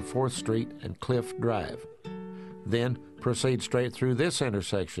intersection of 4th Street and Cliff Drive. Then proceed straight through this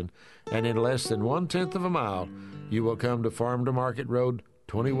intersection, and in less than 0.1 of a mile, you will come to Farm to Market Road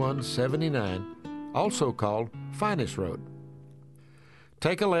 2179, also called Finest Road.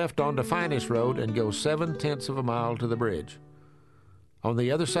 Take a left onto Finest Road and go 0.7 of a mile to the bridge. On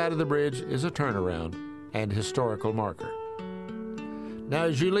the other side of the bridge is a turnaround and historical marker. Now,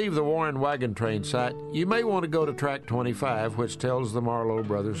 as you leave the Warren Wagon Train site, you may want to go to track 25, which tells the Marlowe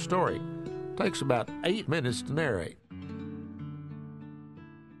brothers' story. It takes about 8 minutes to narrate.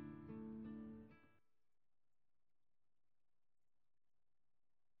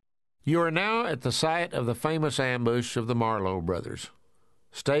 You are now at the site of the famous ambush of the Marlowe brothers,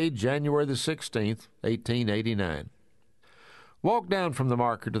 staged January the 16th, 1889. Walk down from the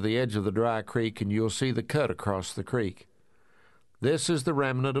marker to the edge of the dry creek and you'll see the cut across the creek. This is the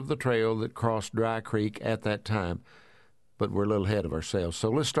remnant of the trail that crossed Dry Creek at that time, but we're a little ahead of ourselves. So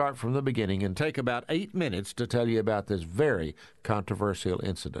let's start from the beginning and take about 8 minutes to tell you about this very controversial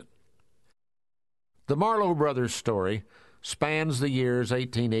incident. The Marlowe brothers' story spans the years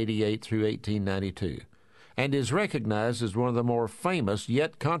 1888 through 1892 and is recognized as one of the more famous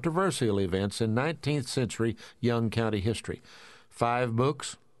yet controversial events in 19th century Young County history. 5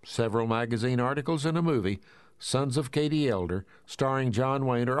 books, several magazine articles, and a movie, Sons of Katie Elder, starring John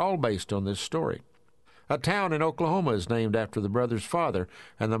Wayne, are all based on this story. A town in Oklahoma is named after the brothers' father,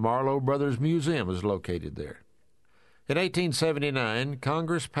 and the Marlowe Brothers Museum is located there. In 1879,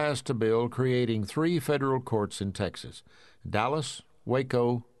 Congress passed a bill creating 3 federal courts in Texas: Dallas,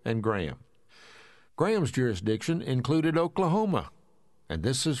 Waco, and Graham. Graham's jurisdiction included Oklahoma, and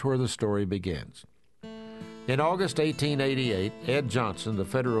this is where the story begins. In August 1888, Ed Johnson, the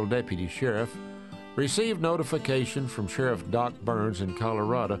federal deputy sheriff, received notification from Sheriff Doc Burns in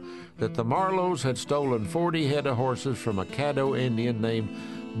Colorado that the Marlowes had stolen 40 head of horses from a Caddo Indian named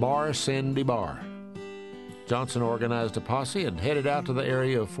Bar Sandy Bar. Johnson organized a posse and headed out to the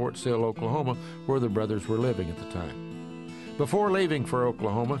area of Fort Sill, Oklahoma, where the brothers were living at the time. Before leaving for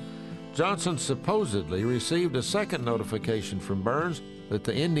Oklahoma, Johnson supposedly received a second notification from Burns that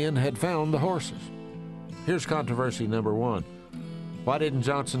the Indian had found the horses. Here's controversy number 1. Why didn't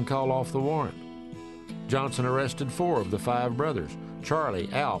Johnson call off the warrant? Johnson arrested 4 of the 5 brothers: Charlie,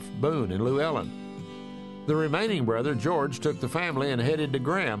 Alf, Boone, and Lou Ellen. The remaining brother, George, took the family and headed to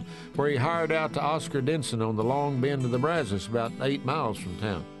Graham, where he hired out to Oscar Denson on the Long Bend of the Brazos, about 8 miles from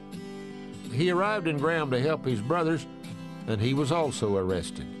town. He arrived in Graham to help his brothers, and he was also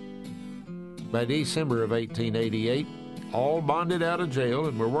arrested. By December of 1888, all bonded out of jail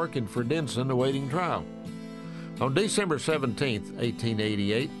and were working for Denson awaiting trial. On December 17,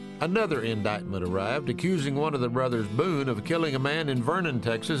 1888, another indictment arrived accusing one of the brothers, Boone, of killing a man in Vernon,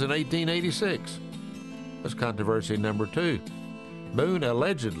 Texas in 1886. That's controversy number 2. Boone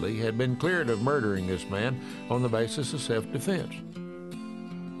allegedly had been cleared of murdering this man on the basis of self-defense.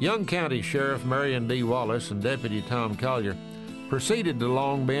 Young County Sheriff Marion D. Wallace and Deputy Tom Collier proceeded to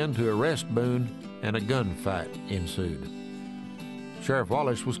Long Bend to arrest Boone, and a gunfight ensued. Sheriff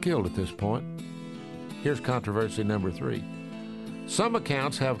Wallace was killed at this point. Here's controversy number 3. Some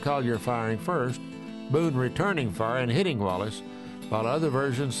accounts have Collier firing first, Boone returning fire and hitting Wallace, while other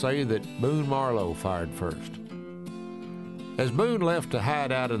versions say that Boone Marlowe fired first. As Boone left to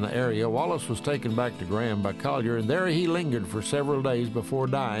hide out in the area, Wallace was taken back to Graham by Collier, and there he lingered for several days before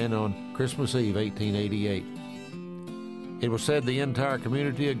dying on Christmas Eve, 1888. It was said the entire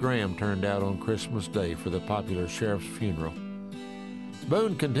community of Graham turned out on Christmas Day for the popular sheriff's funeral.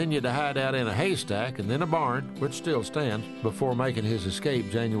 Boone continued to hide out in a haystack and then a barn, which still stands, before making his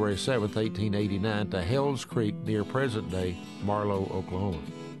escape January 7, 1889, to Hells Creek near present-day Marlowe, Oklahoma.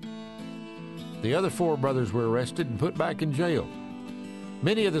 The other 4 brothers were arrested and put back in jail.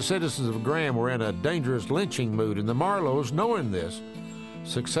 Many of the citizens of Graham were in a dangerous lynching mood, and the Marlowes, knowing this,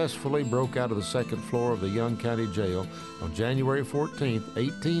 successfully broke out of the second floor of the Young County Jail on January 14,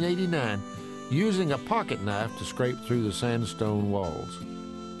 1889, using a pocket knife to scrape through the sandstone walls.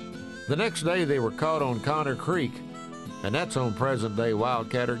 The next day they were caught on Connor Creek, and that's on present-day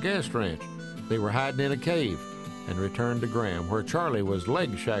Wildcat or Guest Ranch. They were hiding in a cave and returned to Graham, where Charlie was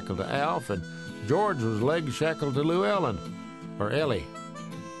leg shackled to Alf and George was leg shackled to Lou Ellen, or Ellie.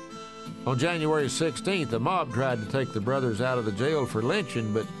 On January 16th, a mob tried to take the brothers out of the jail for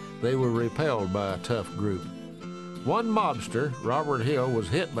lynching, but they were repelled by a tough group. One mobster, Robert Hill, was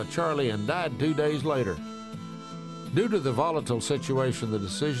hit by Charlie and died 2 days later. Due to the volatile situation, the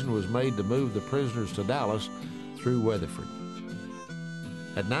decision was made to move the prisoners to Dallas through Weatherford.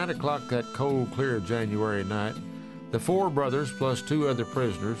 At 9 o'clock that cold, clear January night, the 4 brothers plus 2 other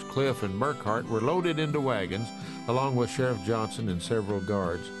prisoners, Cliff and Burkhart, were loaded into wagons along with Sheriff Johnson and several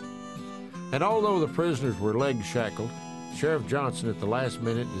guards. And although the prisoners were leg shackled, Sheriff Johnson at the last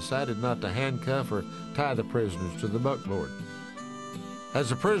minute decided not to handcuff or tie the prisoners to the buckboard. As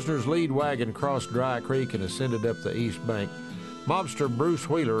the prisoners' lead wagon crossed Dry Creek and ascended up the east bank, mobster Bruce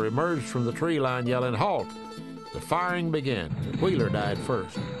Wheeler emerged from the tree line yelling, "Halt!" The firing began. Wheeler died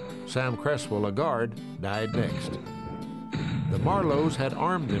first. Sam Cresswell, a guard, died next. The Marlowes had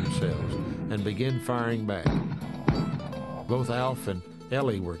armed themselves and began firing back. Both Alf and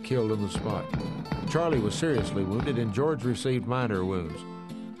Ellie were killed on the spot. Charlie was seriously wounded and George received minor wounds.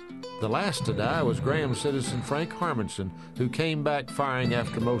 The last to die was Graham citizen Frank Harmonson, who came back firing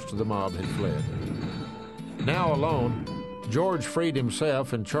after most of the mob had fled. Now alone, George freed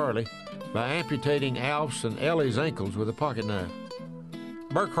himself and Charlie by amputating Alf's and Ellie's ankles with a pocket knife.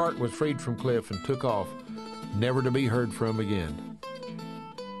 Burkhart was freed from Cliff and took off, never to be heard from again.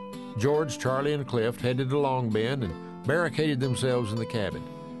 George, Charlie, and Cliff headed to Long Bend and barricaded themselves in the cabin.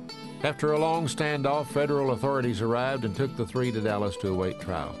 After a long standoff, federal authorities arrived and took the three to Dallas to await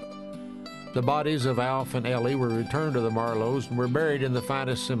trial. The bodies of Alf and Ellie were returned to the Marlows and were buried in the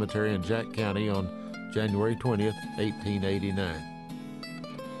finest cemetery in Jack County on January 20th, 1889.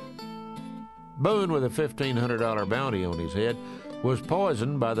 Boone, with a $1,500 bounty on his head, was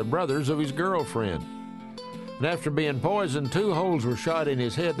poisoned by the brothers of his girlfriend. And after being poisoned, 2 holes were shot in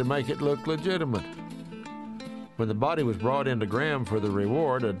his head to make it look legitimate. When the body was brought into Graham for the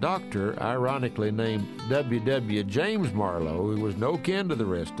reward, a doctor, ironically named W.W. James Marlowe, who was no kin to the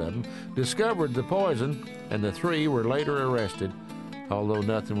rest of them, discovered the poison, and the 3 were later arrested, although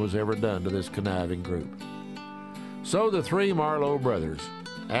nothing was ever done to this conniving group. So the 3 Marlowe brothers,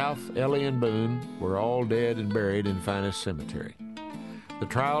 Alf, Ellie, and Boone, were all dead and buried in Finest Cemetery. The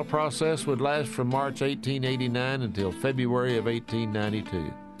trial process would last from March 1889 until February of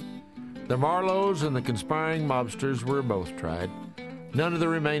 1892. The Marlows and the conspiring mobsters were both tried. None of the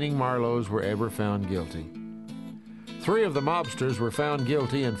remaining Marlows were ever found guilty. 3 of the mobsters were found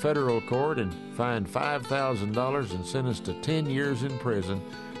guilty in federal court and fined $5,000 and sentenced to 10 years in prison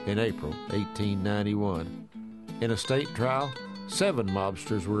in April 1891. In a state trial, 7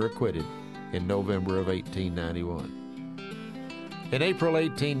 mobsters were acquitted in November of 1891. In April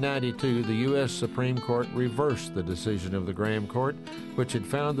 1892, the U.S. Supreme Court reversed the decision of the Graham Court, which had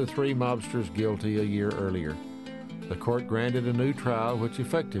found the 3 mobsters guilty a year earlier. The court granted a new trial, which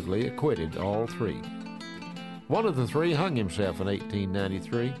effectively acquitted all 3. One of the 3 hung himself in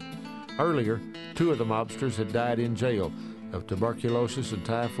 1893. Earlier, 2 of the mobsters had died in jail of tuberculosis and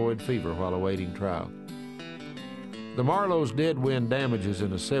typhoid fever while awaiting trial. The Marlows did win damages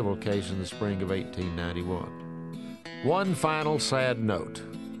in a civil case in the spring of 1891. One final sad note.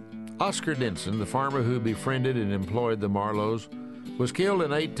 Oscar Denson, the farmer who befriended and employed the Marlows, was killed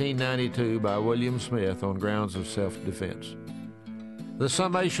in 1892 by William Smith on grounds of self-defense. The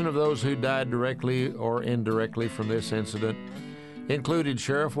summation of those who died directly or indirectly from this incident included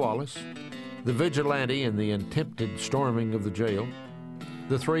Sheriff Wallace, the vigilante in the attempted storming of the jail,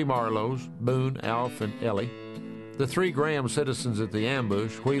 the 3 Marlows, Boone, Alf, and Ellie, the 3 Graham citizens at the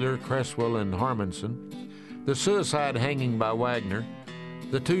ambush, Wheeler, Cresswell, and Harmonson, the suicide hanging by Wagner,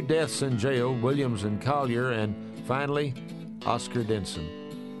 the 2 deaths in jail, Williams and Collier, and finally, Oscar Denson.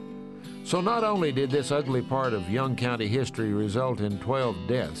 So not only did this ugly part of Young County history result in 12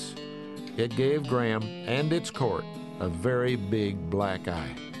 deaths, it gave Graham and its court a very big black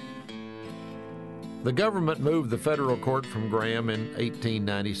eye. The government moved the federal court from Graham in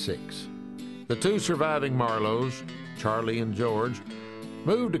 1896. The 2 surviving Marlows, Charlie and George,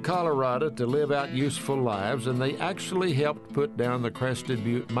 moved to Colorado to live out useful lives, and they actually helped put down the Crested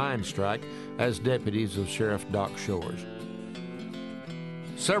Butte mine strike as deputies of Sheriff Doc Shores.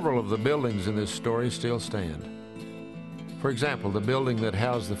 Several of the buildings in this story still stand. For example, the building that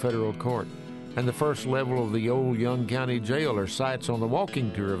housed the federal court and the first level of the old Young County Jail are sites on the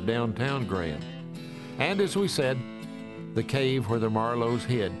walking tour of downtown Graham. And as we said, the cave where the Marlows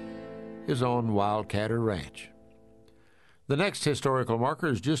hid is on Wildcatter Ranch. The next historical marker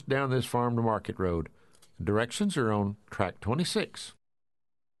is just down this farm to market road. Directions are on track 26.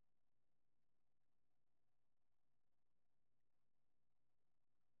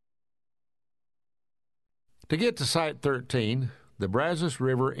 To get to Site 13, the Brazos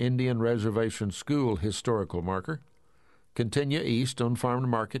River Indian Reservation School historical marker, continue east on Farm to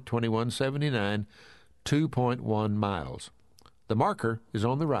Market 2179, 2.1 miles. The marker is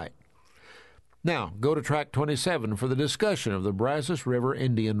on the right. Now, go to track 27 for the discussion of the Brazos River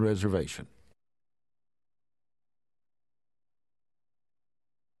Indian Reservation.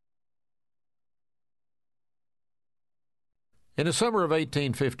 In the summer of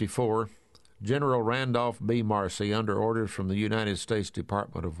 1854, General Randolph B. Marcy, under orders from the United States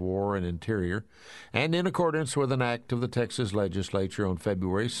Department of War and Interior, and in accordance with an act of the Texas Legislature on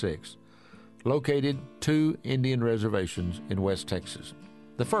February 6, located 2 Indian reservations in West Texas.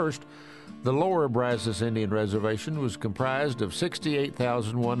 The first, the Lower Brazos Indian Reservation, was comprised of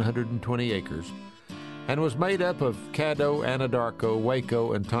 68,120 acres and was made up of Caddo, Anadarko,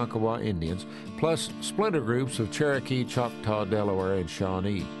 Waco, and Tonkawa Indians, plus splinter groups of Cherokee, Choctaw, Delaware, and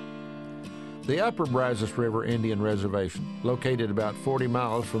Shawnee. The Upper Brazos River Indian Reservation, located about 40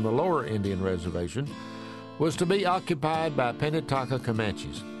 miles from the Lower Indian Reservation, was to be occupied by Penetaka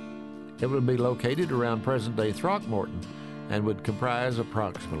Comanches. It would be located around present-day Throckmorton and would comprise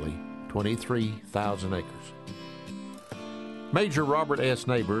approximately 23,000 acres. Major Robert S.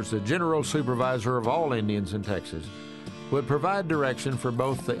 Neighbors, the general supervisor of all Indians in Texas, would provide direction for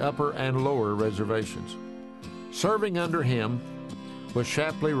both the upper and lower reservations. Serving under him was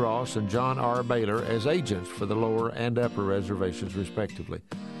Shapley Ross and John R. Baylor as agents for the lower and upper reservations, respectively.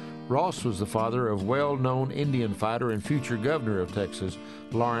 Ross was the father of well-known Indian fighter and future governor of Texas,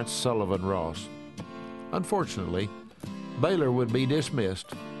 Lawrence Sullivan Ross. Unfortunately, Baylor would be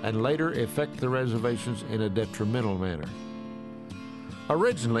dismissed and later affect the reservations in a detrimental manner.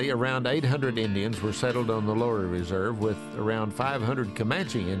 Originally, around 800 Indians were settled on the lower reserve, with around 500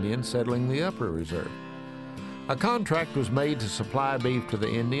 Comanche Indians settling the upper reserve. A contract was made to supply beef to the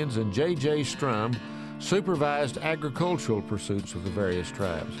Indians, and J.J. Strum supervised agricultural pursuits of the various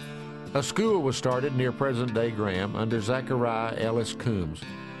tribes. A school was started near present-day Graham under Zachariah Ellis Coombs.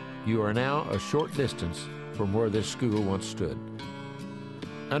 You are now a short distance from where this school once stood.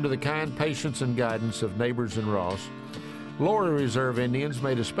 Under the kind patience and guidance of Neighbors and Ross, Lower Reserve Indians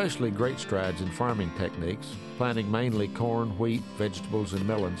made especially great strides in farming techniques, planting mainly corn, wheat, vegetables, and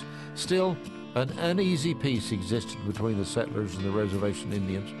melons. Still, an uneasy peace existed between the settlers and the reservation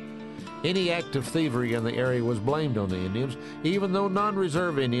Indians. Any act of thievery in the area was blamed on the Indians, even though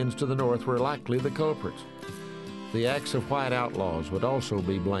non-reserve Indians to the north were likely the culprits. The acts of white outlaws would also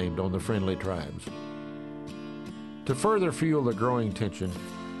be blamed on the friendly tribes. To further fuel the growing tension,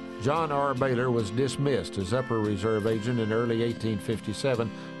 John R. Baylor was dismissed as Upper Reserve agent in early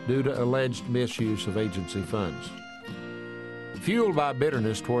 1857 due to alleged misuse of agency funds. Fueled by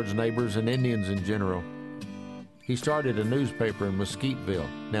bitterness towards Neighbors and Indians in general, he started a newspaper in Mesquiteville,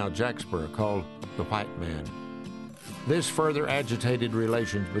 now Jacksboro, called The White Man. This further agitated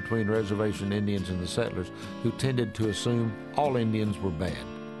relations between reservation Indians and the settlers, who tended to assume all Indians were bad.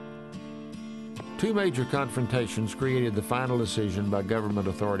 Two major confrontations created the final decision by government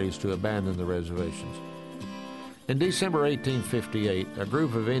authorities to abandon the reservations. In December 1858, a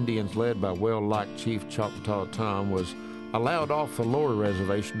group of Indians led by well-liked Chief Choctaw Tom was allowed off the lower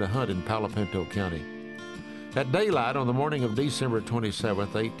reservation to hunt in Palo Pinto County. At daylight on the morning of December 27,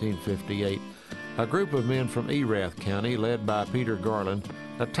 1858, a group of men from Erath County, led by Peter Garland,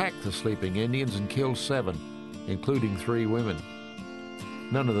 attacked the sleeping Indians and killed 7, including 3 women.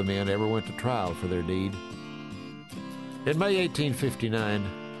 None of the men ever went to trial for their deed. In May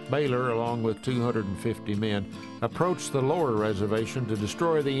 1859, Baylor, along with 250 men, approached the lower reservation to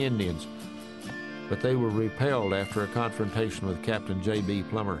destroy the Indians, but they were repelled after a confrontation with Captain J.B.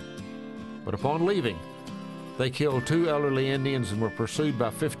 Plummer. But upon leaving, they killed 2 elderly Indians and were pursued by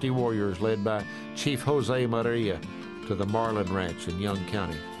 50 warriors led by Chief Jose Maria to the Marlin Ranch in Young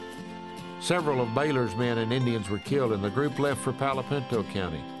County. Several of Baylor's men and Indians were killed, and the group left for Palo Pinto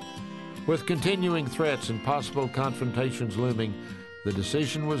County. With continuing threats and possible confrontations looming, the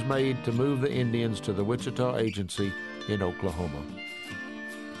decision was made to move the Indians to the Wichita Agency in Oklahoma.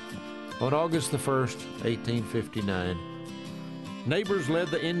 On August 1, 1859, Neighbors led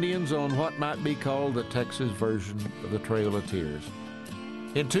the Indians on what might be called the Texas version of the Trail of Tears.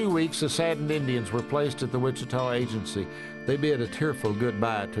 In 2 weeks, the saddened Indians were placed at the Wichita Agency. They bid a tearful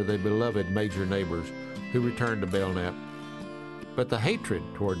goodbye to their beloved Major Neighbors, who returned to Belknap. But the hatred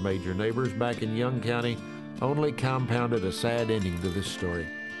toward Major Neighbors back in Young County only compounded a sad ending to this story.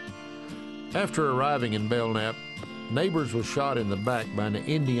 After arriving in Belknap, Neighbors was shot in the back by an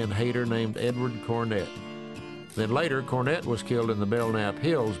Indian hater named Edward Cornett. Then later, Cornett was killed in the Belknap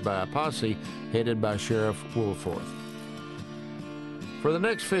Hills by a posse headed by Sheriff Woolforth. For the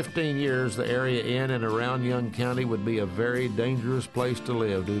next 15 years, the area in and around Young County would be a very dangerous place to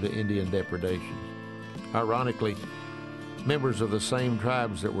live due to Indian depredation. Ironically, members of the same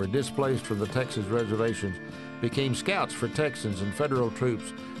tribes that were displaced from the Texas reservations became scouts for Texans and federal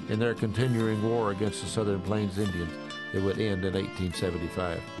troops in their continuing war against the Southern Plains Indians that would end in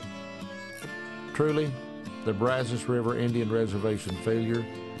 1875. Truly, the Brazos River Indian Reservation failure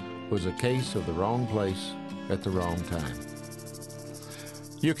was a case of the wrong place at the wrong time.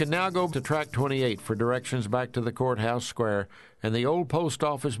 You can now go to Track 28 for directions back to the Courthouse Square and the Old Post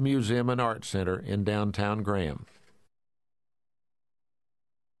Office Museum and Art Center in downtown Graham.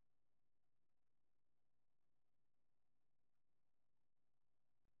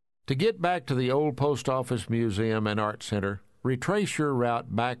 To get back to the Old Post Office Museum and Art Center, retrace your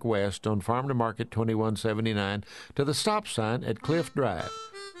route back west on Farm to Market 2179 to the stop sign at Cliff Drive,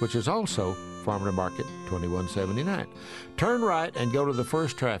 which is also Farm to Market 2179. Turn right and go to the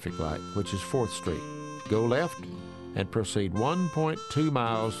first traffic light, which is 4th Street. Go left and proceed 1.2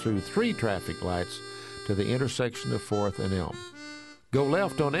 miles through 3 traffic lights to the intersection of 4th and Elm. Go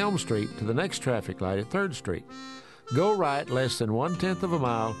left on Elm Street to the next traffic light at 3rd Street. Go right less than 1/10 of a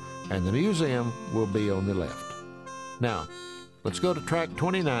mile, and the museum will be on the left. Now, let's go to track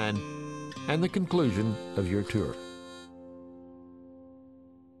 29 and the conclusion of your tour.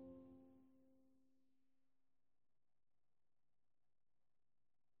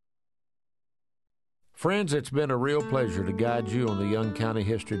 Friends, it's been a real pleasure to guide you on the Young County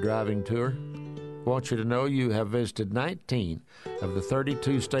History Driving Tour. I want you to know you have visited 19 of the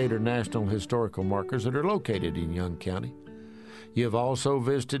 32 state or national historical markers that are located in Young County. You have also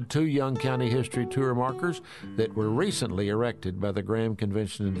visited 2 Young County History Tour markers that were recently erected by the Graham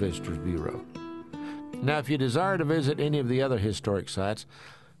Convention and Visitors Bureau. Now, if you desire to visit any of the other historic sites,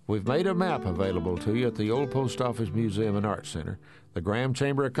 we've made a map available to you at the Old Post Office Museum and Art Center, the Graham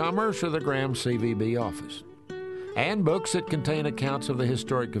Chamber of Commerce, or the Graham CVB office. And books that contain accounts of the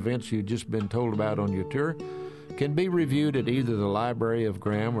historic events you've just been told about on your tour can be reviewed at either the Library of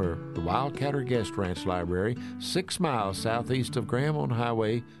Graham or the Wildcatter Guest Ranch Library, 6 miles southeast of Graham on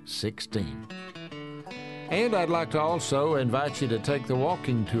Highway 16. And I'd like to also invite you to take the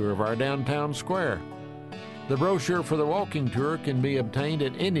walking tour of our downtown square. The brochure for the walking tour can be obtained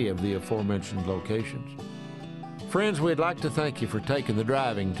at any of the aforementioned locations. Friends, we'd like to thank you for taking the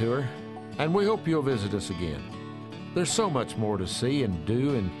driving tour, and we hope you'll visit us again. There's so much more to see and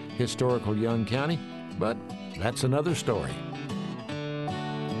do in historical Young County, but that's another story.